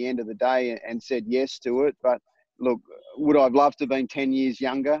relented at the end of the day and said yes to it. But look, would I have loved to have been 10 years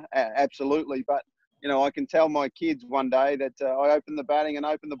younger? Absolutely. But, I can tell my kids one day that I opened the batting and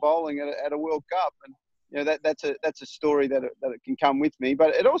opened the bowling at a World Cup. And, that's a story that it can come with me.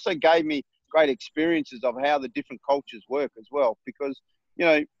 But it also gave me great experiences of how the different cultures work as well. Because,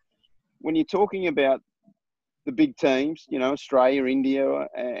 when you're talking about the big teams, Australia, India,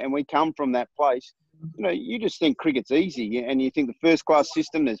 and we come from that place, you just think cricket's easy. And you think the first class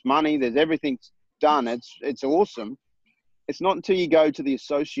system, there's money, there's everything done. It's awesome. It's not until you go to the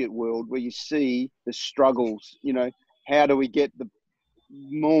associate world where you see the struggles. How do we get the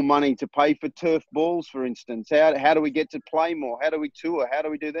more money to pay for turf balls, for instance? How do we get to play more? How do we tour? How do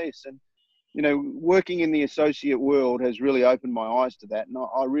we do this? And working in the associate world has really opened my eyes to that, and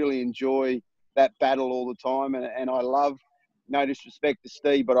I really enjoy that battle all the time. And I love, no disrespect to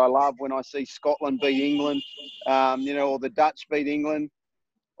Steve, but I love when I see Scotland beat England, or the Dutch beat England,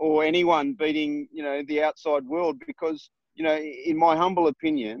 or anyone beating, the outside world, because, in my humble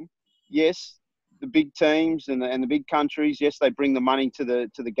opinion, yes, the big teams and the big countries, yes, they bring the money to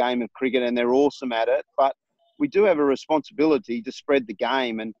the game of cricket, and they're awesome at it. But we do have a responsibility to spread the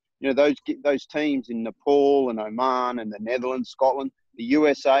game. And, those teams in Nepal and Oman and the Netherlands, Scotland, the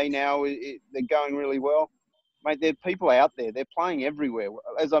USA now, they're going really well. Mate, there are people out there. They're playing everywhere.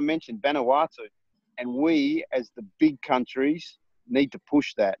 As I mentioned, Vanuatu. And we, as the big countries, need to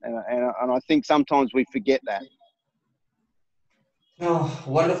push that, and I think sometimes we forget that. Oh,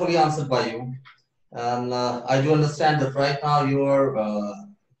 wonderfully answered by you. And I do understand that right now you are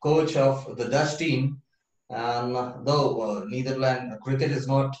coach of the Dutch team, and though Netherlands cricket is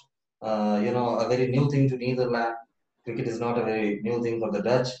not, a very new thing to Netherlands. Cricket is not a very new thing for the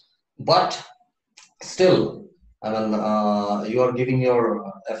Dutch, but still, I mean, you are giving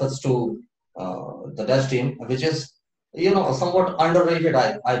your efforts to the Dutch team, which is, somewhat underrated,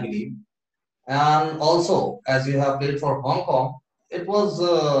 I believe. And also, as you have played for Hong Kong, it was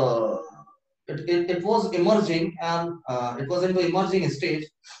it was emerging, and it was into emerging stage,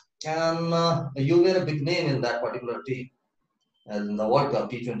 and you were a big name in that particular team in the World Cup,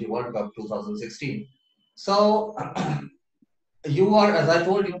 T20 World Cup 2016. So you are, as I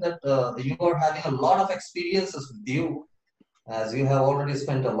told you, that you are having a lot of experiences with you, as you have already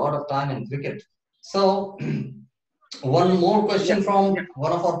spent a lot of time in cricket. So one more question from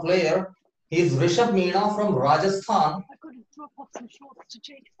one of our player. He's Rishabh Meena from Rajasthan.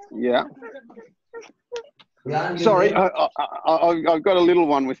 Yeah. Yeah, Sorry, I've got a little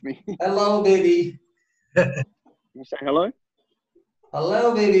one with me. Hello, baby. You say hello?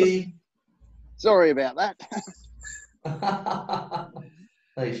 Hello, baby. Sorry about that.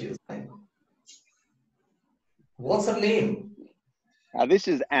 No issues. What's her name? This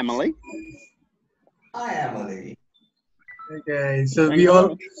is Emily. Hi, Emily. Okay, so we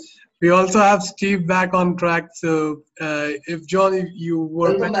also have Steve back on track. So if John, if you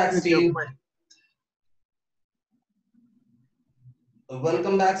were Welcome back, Steve.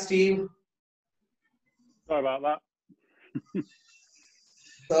 Welcome back, Steve. Sorry about that.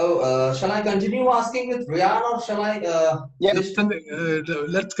 So shall I continue asking with Ryan, or shall I?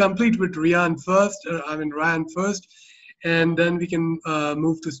 Let's complete with Ryan first. Ryan first, and then we can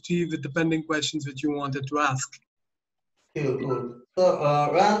move to Steve with the pending questions which you wanted to ask. Cool. So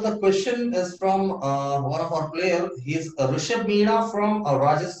Ryan, the question is from one of our players. He's Rishabh Meena from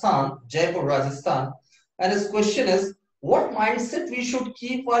Rajasthan, Jaipur, Rajasthan, and his question is, what mindset we should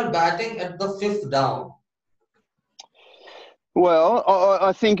keep while batting at the 5th down? Well,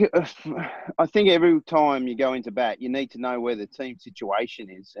 I think every time you go into bat, you need to know where the team situation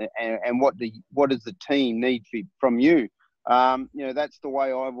is and what does the team need from you. That's the way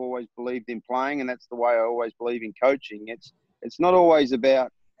I've always believed in playing, and that's the way I always believe in coaching. It's not always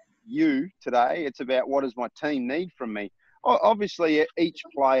about you today. It's about what does my team need from me. Obviously, each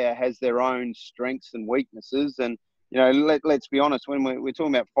player has their own strengths and weaknesses, and let's be honest, when we're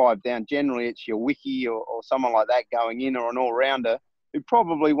talking about 5 down, generally it's your wiki or someone like that going in, or an all-rounder who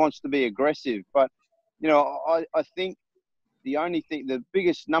probably wants to be aggressive. But, I think the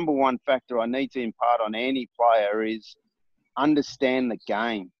biggest number one factor I need to impart on any player is understand the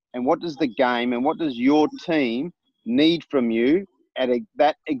game. And what does the game and what does your team need from you at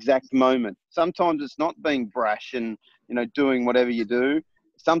that exact moment? Sometimes it's not being brash and, doing whatever you do.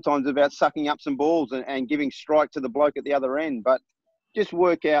 Sometimes about sucking up some balls and giving strike to the bloke at the other end. But just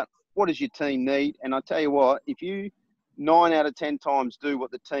work out what does your team need. And I tell you what, if you 9 out of 10 times do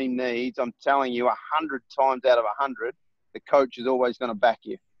what the team needs, I'm telling you 100 times out of 100, the coach is always going to back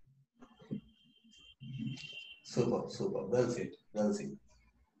you. Super. Well said.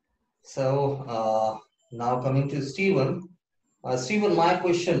 So now coming to Stephen. Stephen, my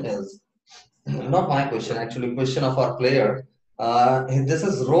question is, not my question, actually question of our player. This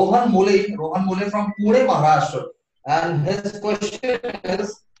is Rohan Mule from Pune, Maharashtra. And his question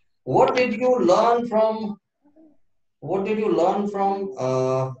is, what did you learn from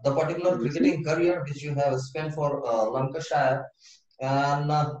the particular cricketing career which you have spent for Lancashire?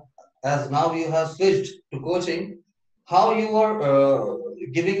 And as now you have switched to coaching, how you are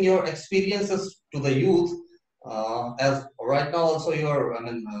giving your experiences to the youth, as right now also you're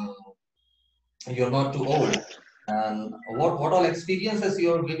not too old, and what all experiences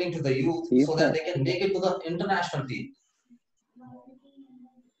you are giving to the youth so that they can make it to the international team.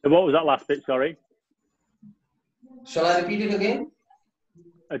 What was that last bit, sorry? Shall I repeat it again?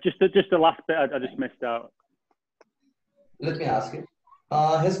 Just the last bit I just missed out. Let me ask you.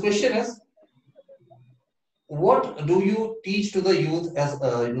 His question is, what do you teach to the youth, as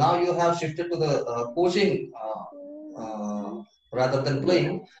now you have shifted to the coaching rather than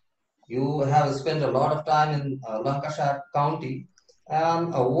playing? You have spent a lot of time in Lancashire County,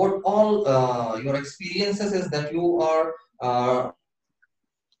 and what all your experiences is that you are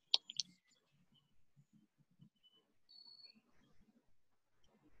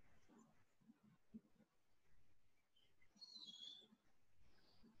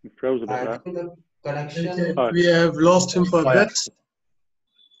You froze a bit there. think the connection. We have lost him for a bit.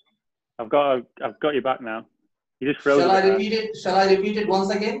 I've got you back now. You just froze. Shall I repeat it? Shall I repeat it once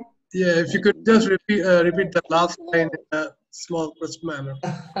again? Yeah, if you could just repeat the last line in a small, crisp manner.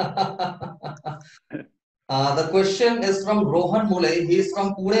 The question is from Rohan Muley. He is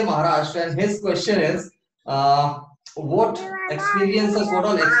from Pune, Maharashtra, and his question is, what all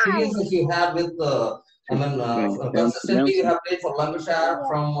experiences you have with, consistently you have played for Lancashire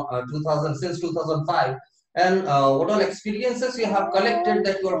from since 2005, and what all experiences you have collected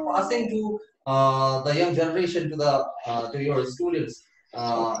that you are passing to the young generation, to your students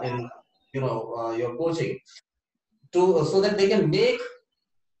in your coaching, so that they can make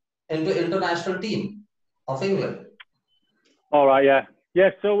into international team of England. All right, yeah.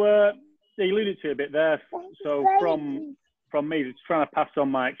 So you alluded to it a bit there. So from me, just trying to pass on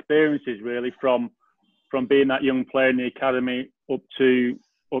my experiences really from being that young player in the academy up to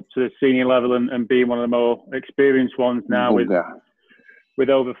the senior level and being one of the more experienced ones now with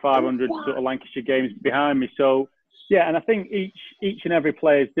over 500 sort of Lancashire games behind me. So yeah, and I think each and every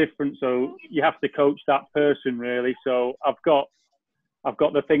player is different. So you have to coach that person really. So I've got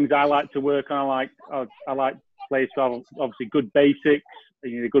the things I like to work on. I like players to have obviously good basics,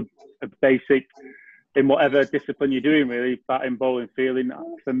 good basic in whatever discipline you're doing really, batting, bowling, fielding.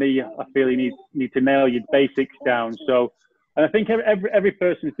 For me, I feel you need to nail your basics down. So, and I think every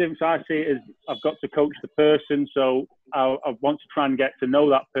person is different. So I see it as I've got to coach the person. So I want to try and get to know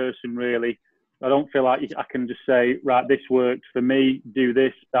that person really. I don't feel like I can just say, right, this worked for me, do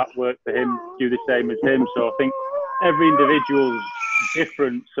this, that worked for him, do the same as him. So I think every individual is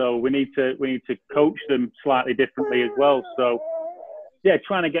different. So we need to coach them slightly differently as well. So yeah,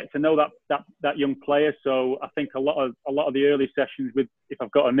 trying to get to know that young player. So I think a lot of the early sessions if I've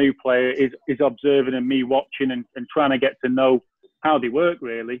got a new player is observing and me watching and trying to get to know how they work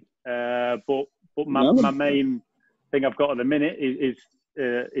really. But my main thing I've got at the minute is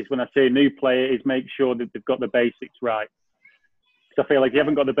when I say a new player is make sure that they've got the basics right. So I feel like if you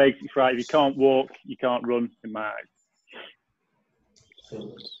haven't got the basics right, if you can't walk, you can't run in my eyes.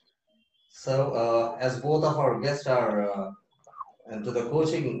 So as both of our guests are into the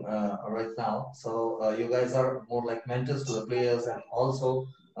coaching right now, so you guys are more like mentors to the players, and also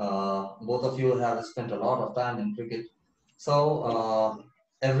both of you have spent a lot of time in cricket. So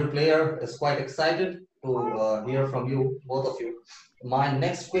every player is quite excited to hear from you, both of you. My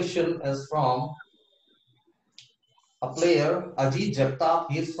next question is from a player, Ajit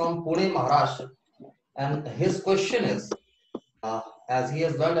Jagtap. He is from Pune, Maharashtra, and his question is, as he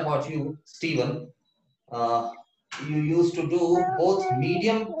has learned about you, Stephen, you used to do both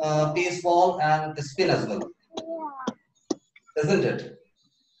medium pace ball and spin as well, isn't it?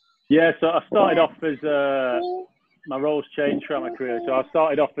 Yeah, so I started off as my roles changed throughout my career. So I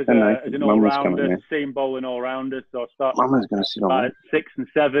started off as an all-rounder, seam bowling all-rounder. So I started at 6 and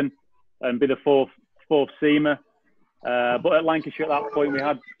 7 and be the fourth seamer. But at Lancashire at that point, we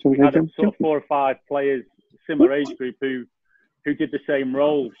had sort of 4 or 5 players, similar age group, who did the same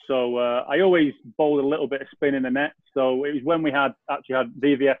role. So I always bowled a little bit of spin in the net. So it was when we actually had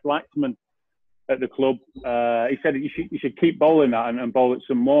VVF Laxman at the club. He said you should keep bowling that and bowl it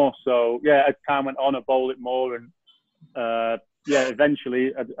some more. So yeah, as time went on, I bowled it more, and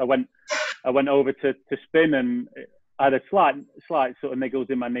eventually I went over to spin, and I had a slight sort of niggles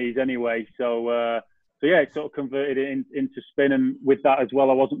in my knees anyway. So yeah, it sort of converted it into spin, and with that as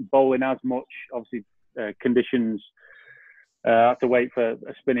well, I wasn't bowling as much. Obviously, conditions. I had to wait for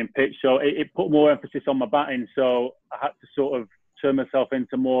a spinning pitch, so it put more emphasis on my batting. So I had to sort of turn myself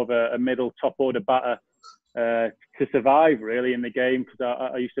into more of a middle top order batter to survive really in the game, because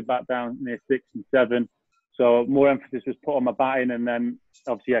I used to bat down near 6 and 7. So more emphasis was put on my batting, and then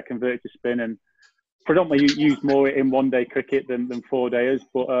obviously I converted to spin, and predominantly used more in one-day cricket than 4-dayers.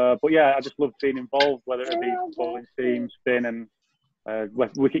 But yeah, I just loved being involved, whether it be bowling, seam, spin, and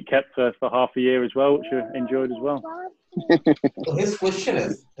wicket kept for half a year as well, which I enjoyed as well. So his question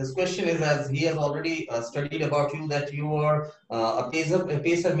is, as he has already studied about you, that you are a pacer,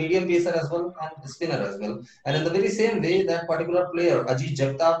 medium pacer as well, and a spinner as well. And in the very same way, that particular player, Ajit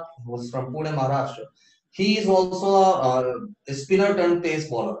Jagtap, who is from Pune, Maharashtra, he is also a spinner turned pace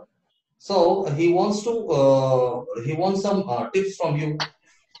bowler. So he wants some tips from you,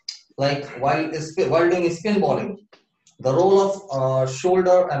 like while doing spin bowling. The role of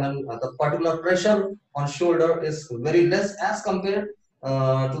shoulder and the particular pressure on shoulder is very less as compared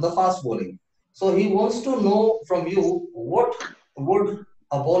to the fast bowling. So he wants to know from you, what would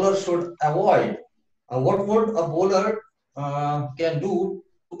a bowler should avoid? What would a bowler can do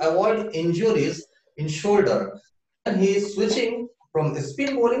to avoid injuries in shoulder? And he is switching from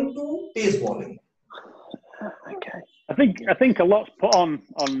spin bowling to pace bowling. Okay. I think a lot's put on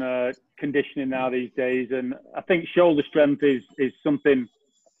conditioning now these days, and I think shoulder strength is something.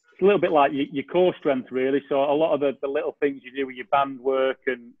 It's a little bit like your core strength, really. So a lot of the little things you do with your band work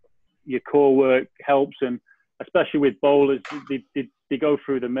and your core work helps, and especially with bowlers, they go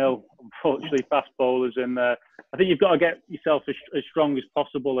through the mill, unfortunately, fast bowlers. And I think you've got to get yourself as strong as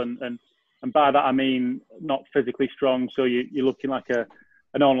possible. And by that, I mean, not physically strong. So you're looking like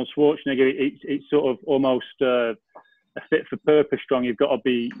an Arnold Schwarzenegger. It's sort of almost a fit for purpose strong. You've got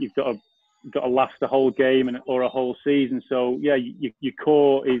to last the whole game or a whole season. So yeah, your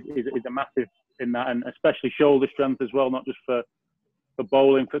core is a massive in that, and especially shoulder strength as well, not just for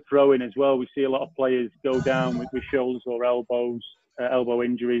bowling, for throwing as well. We see a lot of players go down with shoulders or elbow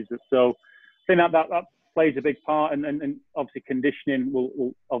injuries. So I think that plays a big part, and obviously conditioning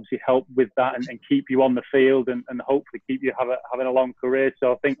will obviously help with that and keep you on the field and hopefully keep you having a long career.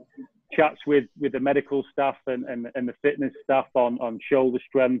 So I think chats with the medical staff and the fitness staff on shoulder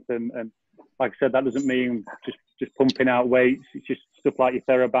strength and like I said, that doesn't mean just pumping out weights. It's just stuff like your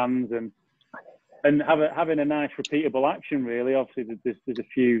TheraBands and having a nice repeatable action. Really, obviously there's a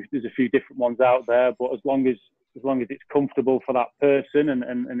few different ones out there, but as long as it's comfortable for that person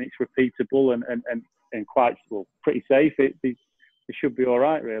and it's repeatable and quite pretty safe, it should be all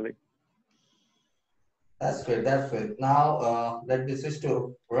right, really. That's great. That's great. Now let me switch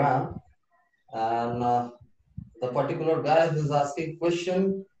to Ram, and the particular guy who's asking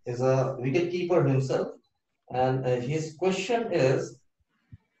question is a wicket keeper himself, and his question is,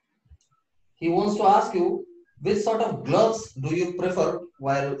 he wants to ask you, which sort of gloves do you prefer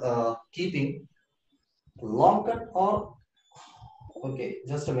while keeping? Long cut or, okay,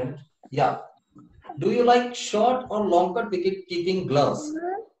 just a minute. Yeah. Do you like short or long cut wicket keeping gloves?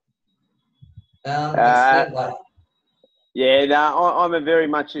 Explain why. Yeah, no, I'm a very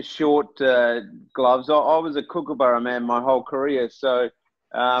much a short gloves. I was a Kookaburra man my whole career, so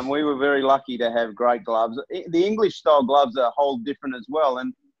we were very lucky to have great gloves. The English style gloves are a whole different as well,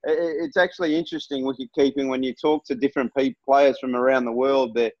 and it's actually interesting wicket keeping when you talk to different players from around the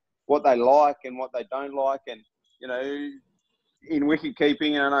world, what they like and what they don't like. And you know, in wicket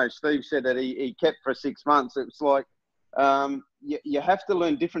keeping, and I know Steve said that he kept for 6 months. It's like you have to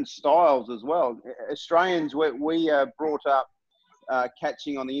learn different styles as well. Australians, we are brought up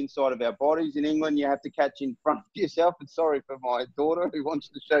catching on the inside of our bodies. In England, you have to catch in front of yourself. And sorry for my daughter who wants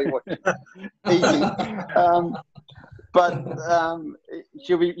to show you what she's eating. But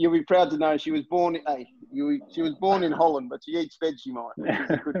you'll be proud to know she was born. She was born in Holland, but she eats Vegemite.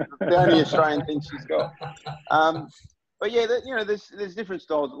 The only Australian thing she's got. But yeah, there's different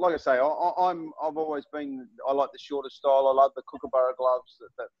styles. Like I say, I've always been. I like the shorter style. I love the Kookaburra gloves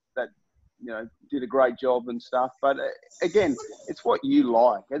that did a great job and stuff. But again, it's what you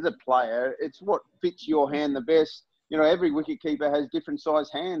like as a player. It's what fits your hand the best. Every wicketkeeper has different size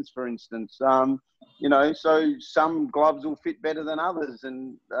hands, for instance. So some gloves will fit better than others,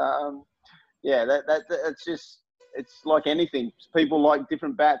 and that's just, it's like anything. People like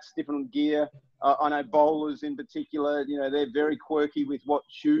different bats, different gear. I know bowlers in particular, they're very quirky with what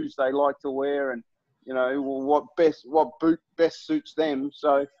shoes they like to wear, and what boot best suits them.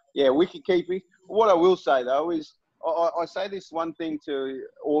 So yeah, wicketkeeping. What I will say though is, I say this one thing to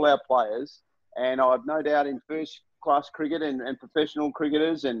all our players, and I've no doubt in first class cricket and professional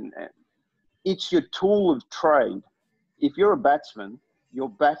cricketers, and it's your tool of trade. If you're a batsman, your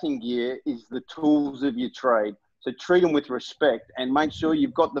batting gear is the tools of your trade. So treat them with respect and make sure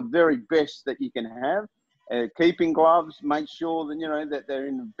you've got the very best that you can have. Keeping gloves, make sure that that they're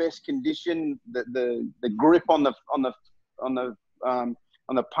in the best condition. That the grip on the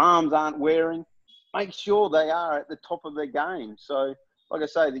palms aren't wearing. Make sure they are at the top of their game. So, like I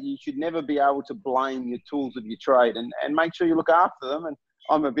say, that you should never be able to blame your tools of your trade, and make sure you look after them. And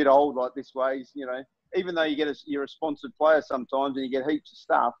I'm a bit old like this way, even though you're a sponsored player sometimes and you get heaps of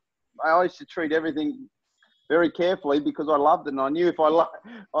stuff, I used to treat everything very carefully because I loved it. And I knew if I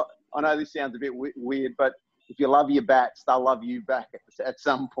know this sounds a bit weird, but if you love your bats, they'll love you back at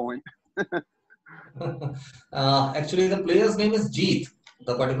some point. Actually, the player's name is Jeet.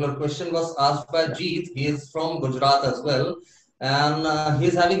 The particular question was asked by Jeet. He is from Gujarat as well. And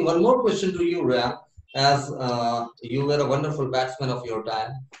he's having one more question to you, Ram, as you were a wonderful batsman of your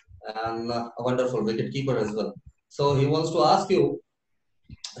time and a wonderful wicketkeeper as well. So he wants to ask you,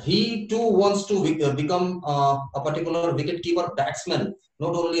 he too wants to become a particular wicketkeeper batsman,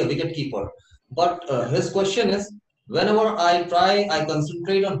 not only a wicketkeeper. But his question is, whenever I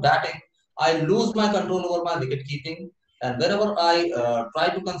concentrate on batting, I lose my control over my wicketkeeping. And whenever I try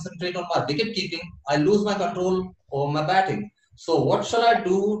to concentrate on my wicketkeeping, I lose my control over my batting. So what shall I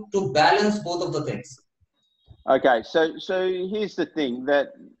do to balance both of the things? Okay, so here's the thing,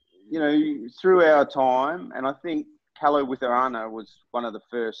 that you know, through our time, and I think Callow with Arana was one of the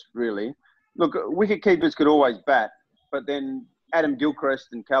first, really. Look, wicket keepers could always bat, but then Adam Gilchrist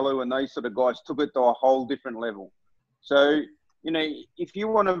and Callow and those sort of guys took it to a whole different level. So, you know, if you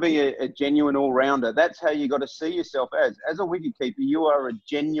want to be a genuine all-rounder, that's how you got to see yourself as. As a wicketkeeper, you are a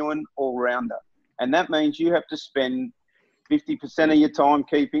genuine all-rounder. And that means you have to spend 50% of your time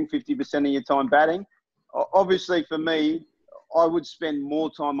keeping, 50% of your time batting. Obviously, for me, I would spend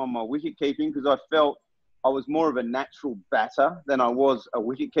more time on my wicket-keeping because I felt I was more of a natural batter than I was a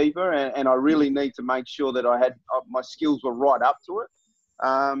wicket-keeper. And I really need to make sure that I had my skills were right up to it.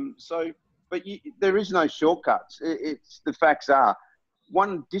 But there is no shortcuts. It's the facts are.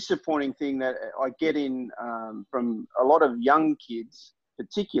 One disappointing thing that I get in from a lot of young kids,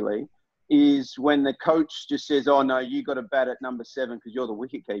 particularly, is when the coach just says, "Oh no, you got to bat at number 7 because you're the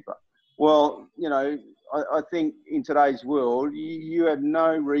wicketkeeper." Well, you know, I think in today's world, you have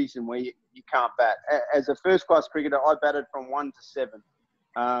no reason where you can't bat. As a first-class cricketer, I batted from 1 to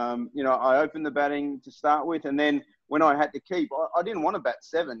 7. You know, I opened the batting to start with, and then when I had to keep, I didn't want to bat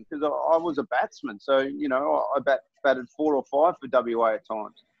 7 because I was a batsman. So, you know, I batted 4 or 5 for WA at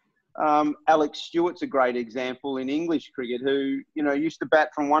times. Alex Stewart's a great example in English cricket who, you know, used to bat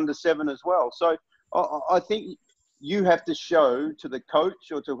from 1 to 7 as well. So I think you have to show to the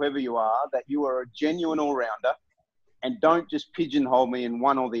coach or to whoever you are that you are a genuine all-rounder and don't just pigeonhole me in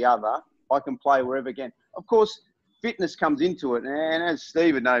one or the other. I can play wherever again. Of course, fitness comes into it. And as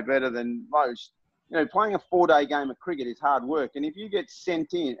Steve would know better than most, you know, playing a 4-day game of cricket is hard work. And if you get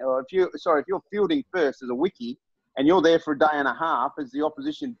sent in, or if you're fielding first as a wickie and you're there for a day and a half as the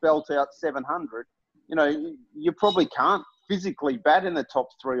opposition belt out 700, you know, you probably can't physically bat in the top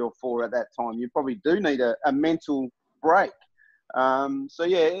 3 or 4 at that time. You probably do need a mental break. So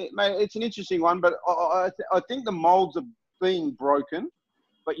yeah, mate, it's an interesting one, but I think the molds are being broken,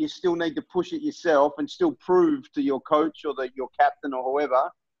 but you still need to push it yourself and still prove to your coach or your captain or whoever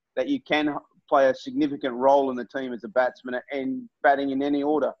that you can play a significant role in the team as a batsman and batting in any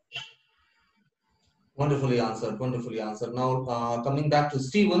order. Wonderfully answered. Wonderfully answered. Now, coming back to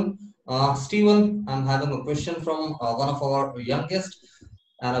Stephen. Stephen, I'm having a question from one of our youngest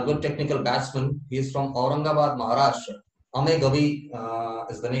and a good technical batsman. He is from Aurangabad, Maharashtra. Amey Gavi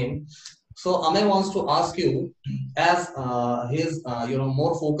is the name. So Amey wants to ask you, as he is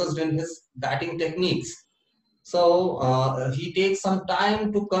more focused in his batting techniques. So he takes some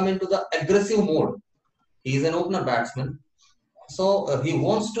time to come into the aggressive mode. He is an opener batsman. So he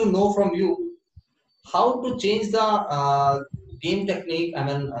wants to know from you how to change the game technique. I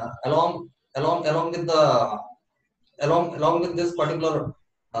mean, along with this particular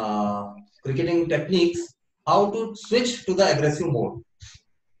cricketing techniques, how to switch to the aggressive mode.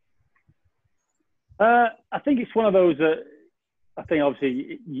 I think it's one of those that I think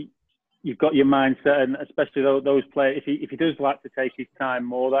obviously you've got your mindset, and especially those players. If he does like to take his time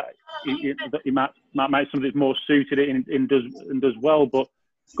more, that he might make something that's more suited and does well. But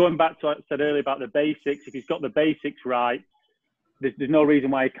going back to what I said earlier about the basics, if he's got the basics right, there's no reason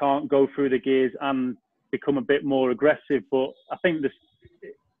why he can't go through the gears and become a bit more aggressive. But I think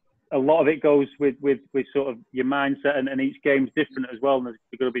a lot of it goes with sort of your mindset, and each game's different as well. And there's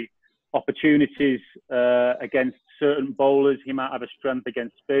going to be opportunities against certain bowlers. He might have a strength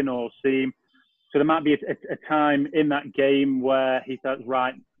against spin or seam. So there might be a time in that game where he thought,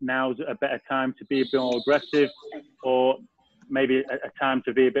 right, now's a better time to be a bit more aggressive, or maybe a time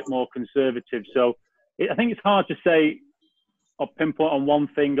to be a bit more conservative. So I think it's hard to say or pinpoint on one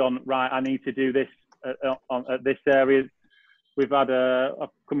thing on, right, I need to do this at this area. I've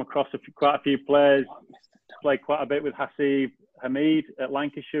come across quite a few players, played quite a bit with Hasib Hamid at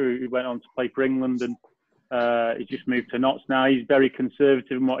Lancashire, who went on to play for England, and he's just moved to Notts now. He's very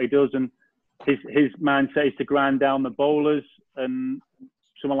conservative in what he does, and his mindset is to grind down the bowlers. And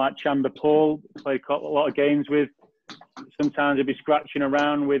someone like Chandler Paul, played a lot of games with, sometimes he'll be scratching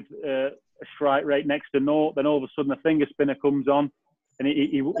around with a strike rate next to naught, then all of a sudden a finger spinner comes on, and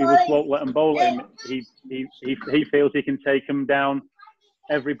he won't let him bowl him. He feels he can take him down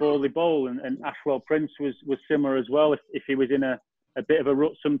every ball he bowl, and Ashwell Prince was similar as well. If he was in a bit of a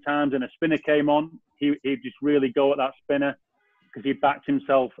rut sometimes and a spinner came on, he'd just really go at that spinner because he backed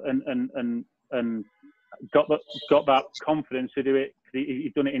himself and got that confidence to do it.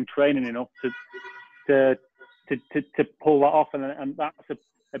 He'd done it in training enough to pull that off, and that's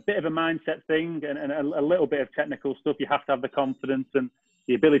a bit of a mindset thing and a little bit of technical stuff. You have to have the confidence and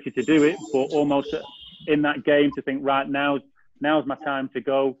the ability to do it, but almost in that game to think, right, now's my time to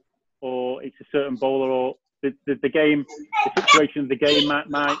go, or it's a certain bowler, or the situation of the game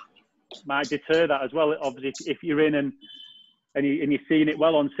might deter that as well. Obviously, if you're in and and you're seeing it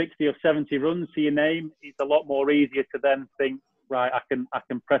well on 60 or 70 runs to your name, it's a lot more easier to then think, right, I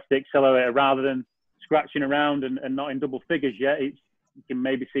can press the accelerator rather than scratching around and not in double figures yet. It can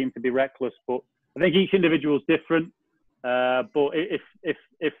maybe seem to be reckless, but I think each individual is different. But if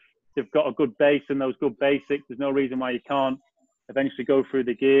they've got a good base and those good basics, there's no reason why you can't eventually go through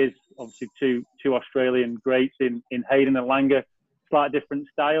the gears. Obviously, two Australian greats in Hayden and Langer, slightly different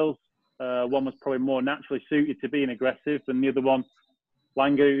styles. One was probably more naturally suited to being aggressive, and the other one,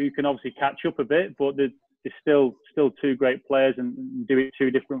 Langer, who can obviously catch up a bit, but they're still two great players and do it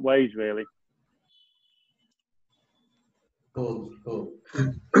two different ways, really. Cool.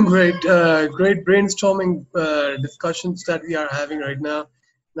 Great brainstorming discussions that we are having right now.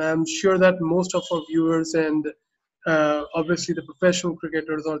 And I'm sure that most of our viewers and obviously the professional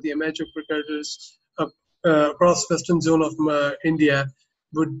cricketers or the amateur cricketers across western zone of India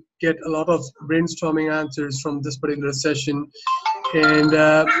would get a lot of brainstorming answers from this particular session. And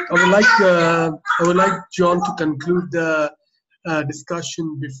I would like John to conclude the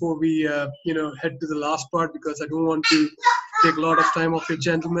discussion before we head to the last part, because I don't want to take a lot of time of your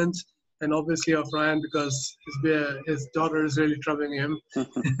gentlemen and obviously of Ryan, because his daughter is really troubling him.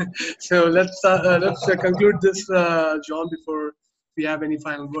 So let's conclude this, John, before we have any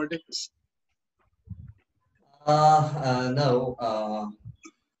final verdicts. No.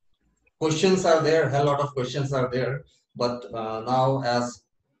 Questions are there. A hell lot of questions are there. But now, as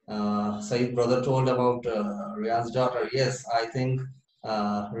Sayeed brother told about Rian's daughter, yes, I think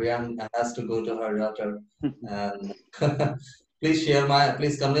Rian has to go to her daughter. And please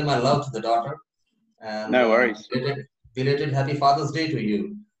convey my love to the daughter. And, no worries. Belated Happy Father's Day to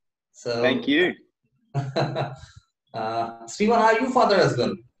you. So thank you. Stephen, are you father as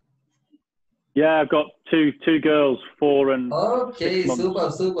well? Yeah, I've got two girls, 4 and okay, 6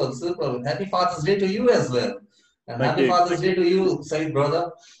 months. Super. Happy Father's Day to you as well. And Thank happy you. Father's Day to you, Sayeed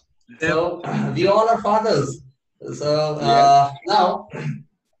brother. So we all are fathers. So now,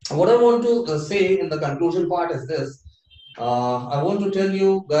 what I want to say in the conclusion part is this. I want to tell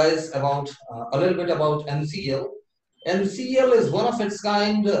you guys about a little bit about MCL. MCL is one of its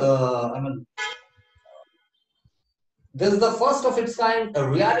kind. This is the first of its kind a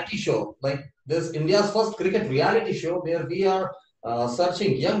reality show. Like this, India's first cricket reality show where we are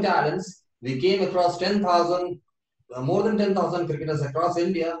searching young talents. We came across more than 10,000 cricketers across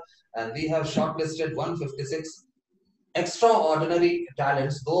India, and we have shortlisted 156 extraordinary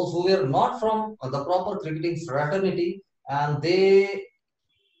talents, those who were not from the proper cricketing fraternity, and they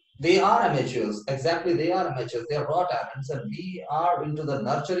are amateurs. Exactly, they are amateurs. They are raw talents, and we are into the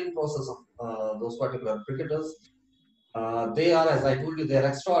nurturing process of those particular cricketers. They are, as I told you, they are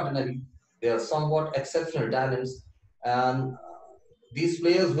extraordinary. They are somewhat exceptional talents, and these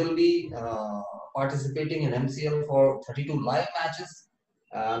players will be participating in MCL for 32 live matches.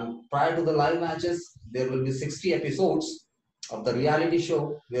 And prior to the live matches, there will be 60 episodes of the reality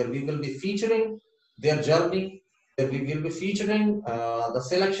show where we will be featuring their journey, where we will be featuring the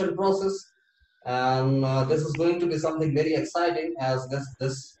selection process. And this is going to be something very exciting, as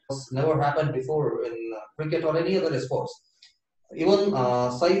this has never happened before in cricket or any other sports. Even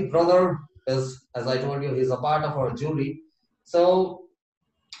Sayeed brother is, as I told you, he's a part of our jury. So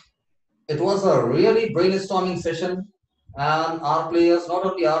it was a really brainstorming session, and our players, not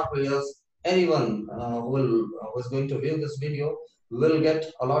only our players, anyone who is going to view this video will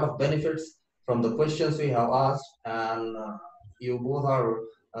get a lot of benefits from the questions we have asked. And you both are,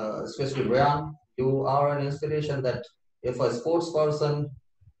 especially Brian, you are an inspiration that if a sports person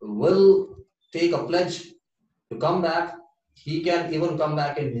will take a pledge to come back, he can even come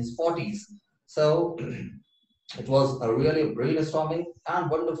back in his 40s. So it was a really brainstorming and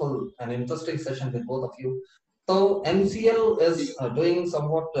wonderful and interesting session with both of you. So MCL is doing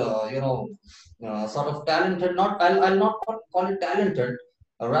somewhat, sort of talented. I'll not call it talented.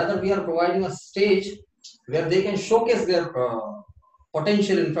 Rather, we are providing a stage where they can showcase their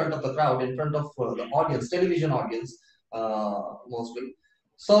potential in front of the crowd, in front of the audience, television audience, mostly.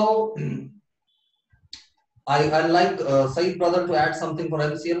 So I'd like Sayeed brother to add something for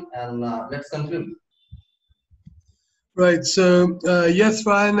MCL, and let's conclude. Right. So yes,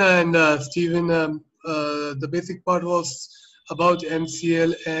 Ryan and Stephen, the basic part was about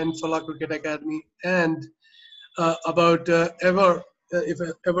MCL and Fallah Cricket Academy, and about if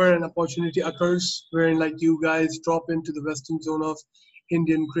ever an opportunity occurs wherein like you guys drop into the western zone of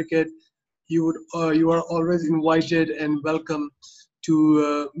Indian cricket, you are always invited and welcome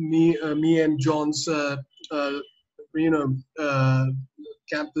to me and John's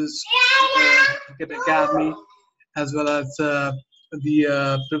campus cricket academy, as well as I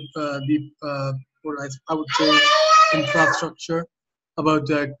would say infrastructure about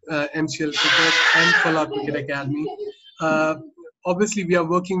MCL Cricket and Fallah Cricket Academy. Obviously, we are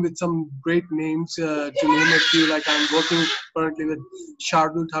working with some great names. To name a few, like I'm working currently with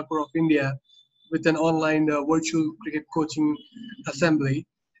Shardul Thakur of India with an online virtual cricket coaching assembly.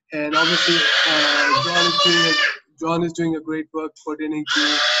 And obviously, John is doing a great work pertaining to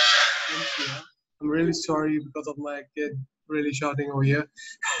MCL. I'm really sorry because of my kid really shouting over here.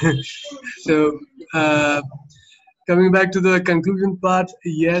 So, coming back to the conclusion part,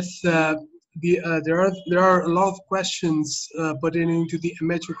 yes, there are a lot of questions pertaining to the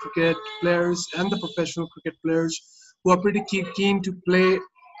amateur cricket players and the professional cricket players who are pretty keen to play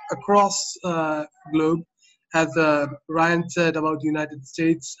across globe. As Ryan said about the United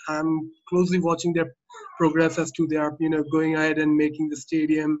States, I'm closely watching their progress as to their going ahead and making the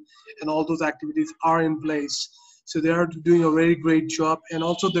stadium and all those activities are in place. So they are doing a very great job, and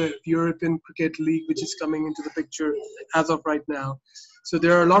also the European Cricket League, which is coming into the picture as of right now. So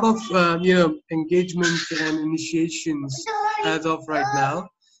there are a lot of engagements and initiations as of right now.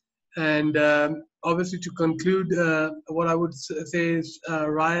 And obviously, to conclude, what I would say is,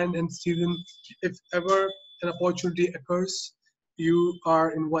 Ryan and Stephen, if ever an opportunity occurs, you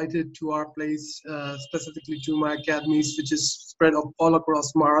are invited to our place, specifically to my academies, which is spread all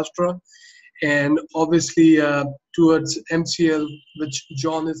across Maharashtra. And obviously towards MCL, which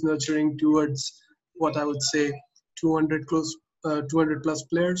John is nurturing towards what I would say 200 plus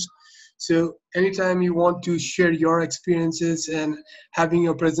players. So anytime you want to share your experiences, and having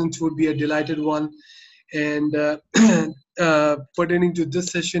your presence would be a delighted one. And pertaining to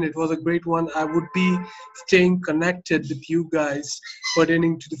this session, it was a great one. I would be staying connected with you guys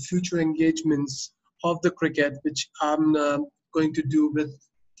pertaining to the future engagements of the cricket, which I'm going to do with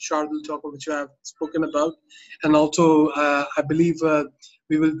Shardul Thakur, which I have spoken about. And also, I believe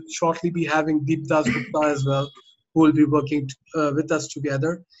we will shortly be having Deepdas Gupta as well, who will be working with us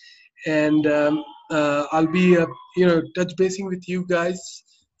together. And I'll be, touch basing with you guys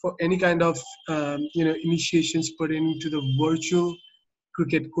for any kind of, initiations pertaining to the virtual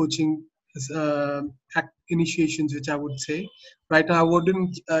cricket coaching initiations, which I would say. Right now, I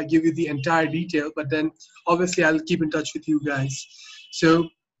wouldn't give you the entire detail, but then obviously I'll keep in touch with you guys. So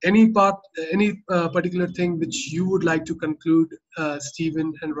any particular thing which you would like to conclude,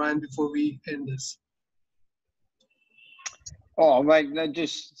 Stephen and Ryan, before we end this? Oh, mate,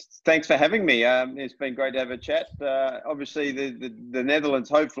 just thanks for having me. It's been great to have a chat. Obviously, the Netherlands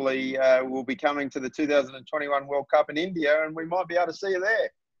hopefully will be coming to the 2021 World Cup in India, and we might be able to see you there.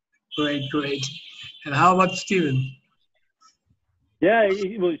 Great. And how about Stephen? Yeah,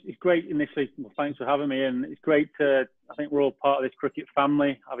 it's great initially. Well, thanks for having me, and it's great to. I think we're all part of this cricket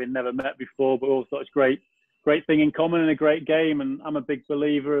family, having never met before, but also it's great thing in common and a great game. And I'm a big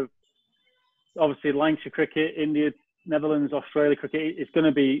believer of obviously Lancashire cricket, India, Netherlands, Australia cricket. It's going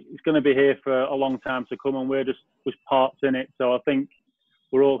to be here for a long time to come, and we're just parts in it. So I think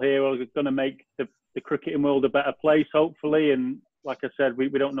we're all here. We're going to make the cricketing world a better place, hopefully. And like I said, we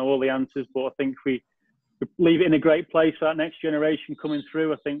don't know all the answers, but I think if we leave it in a great place for that next generation coming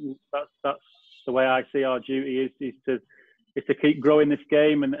through, I think that's the way I see our duty is to keep growing this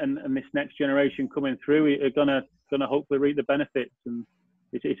game, and this next generation coming through are gonna hopefully reap the benefits. And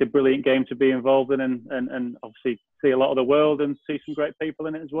it's a brilliant game to be involved in, and obviously see a lot of the world and see some great people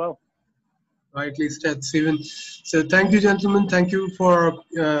in it as well. Rightly said, Stephen. So thank you, gentlemen. Thank you for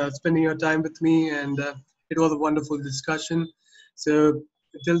spending your time with me, and it was a wonderful discussion. So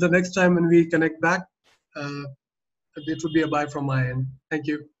until the next time when we connect back, it would be a bye from my end. Thank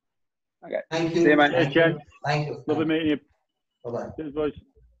you. Okay. Thank you. See you, man. Thank you. Lovely meeting you. Bye-bye. Cheers,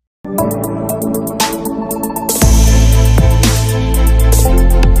 boys.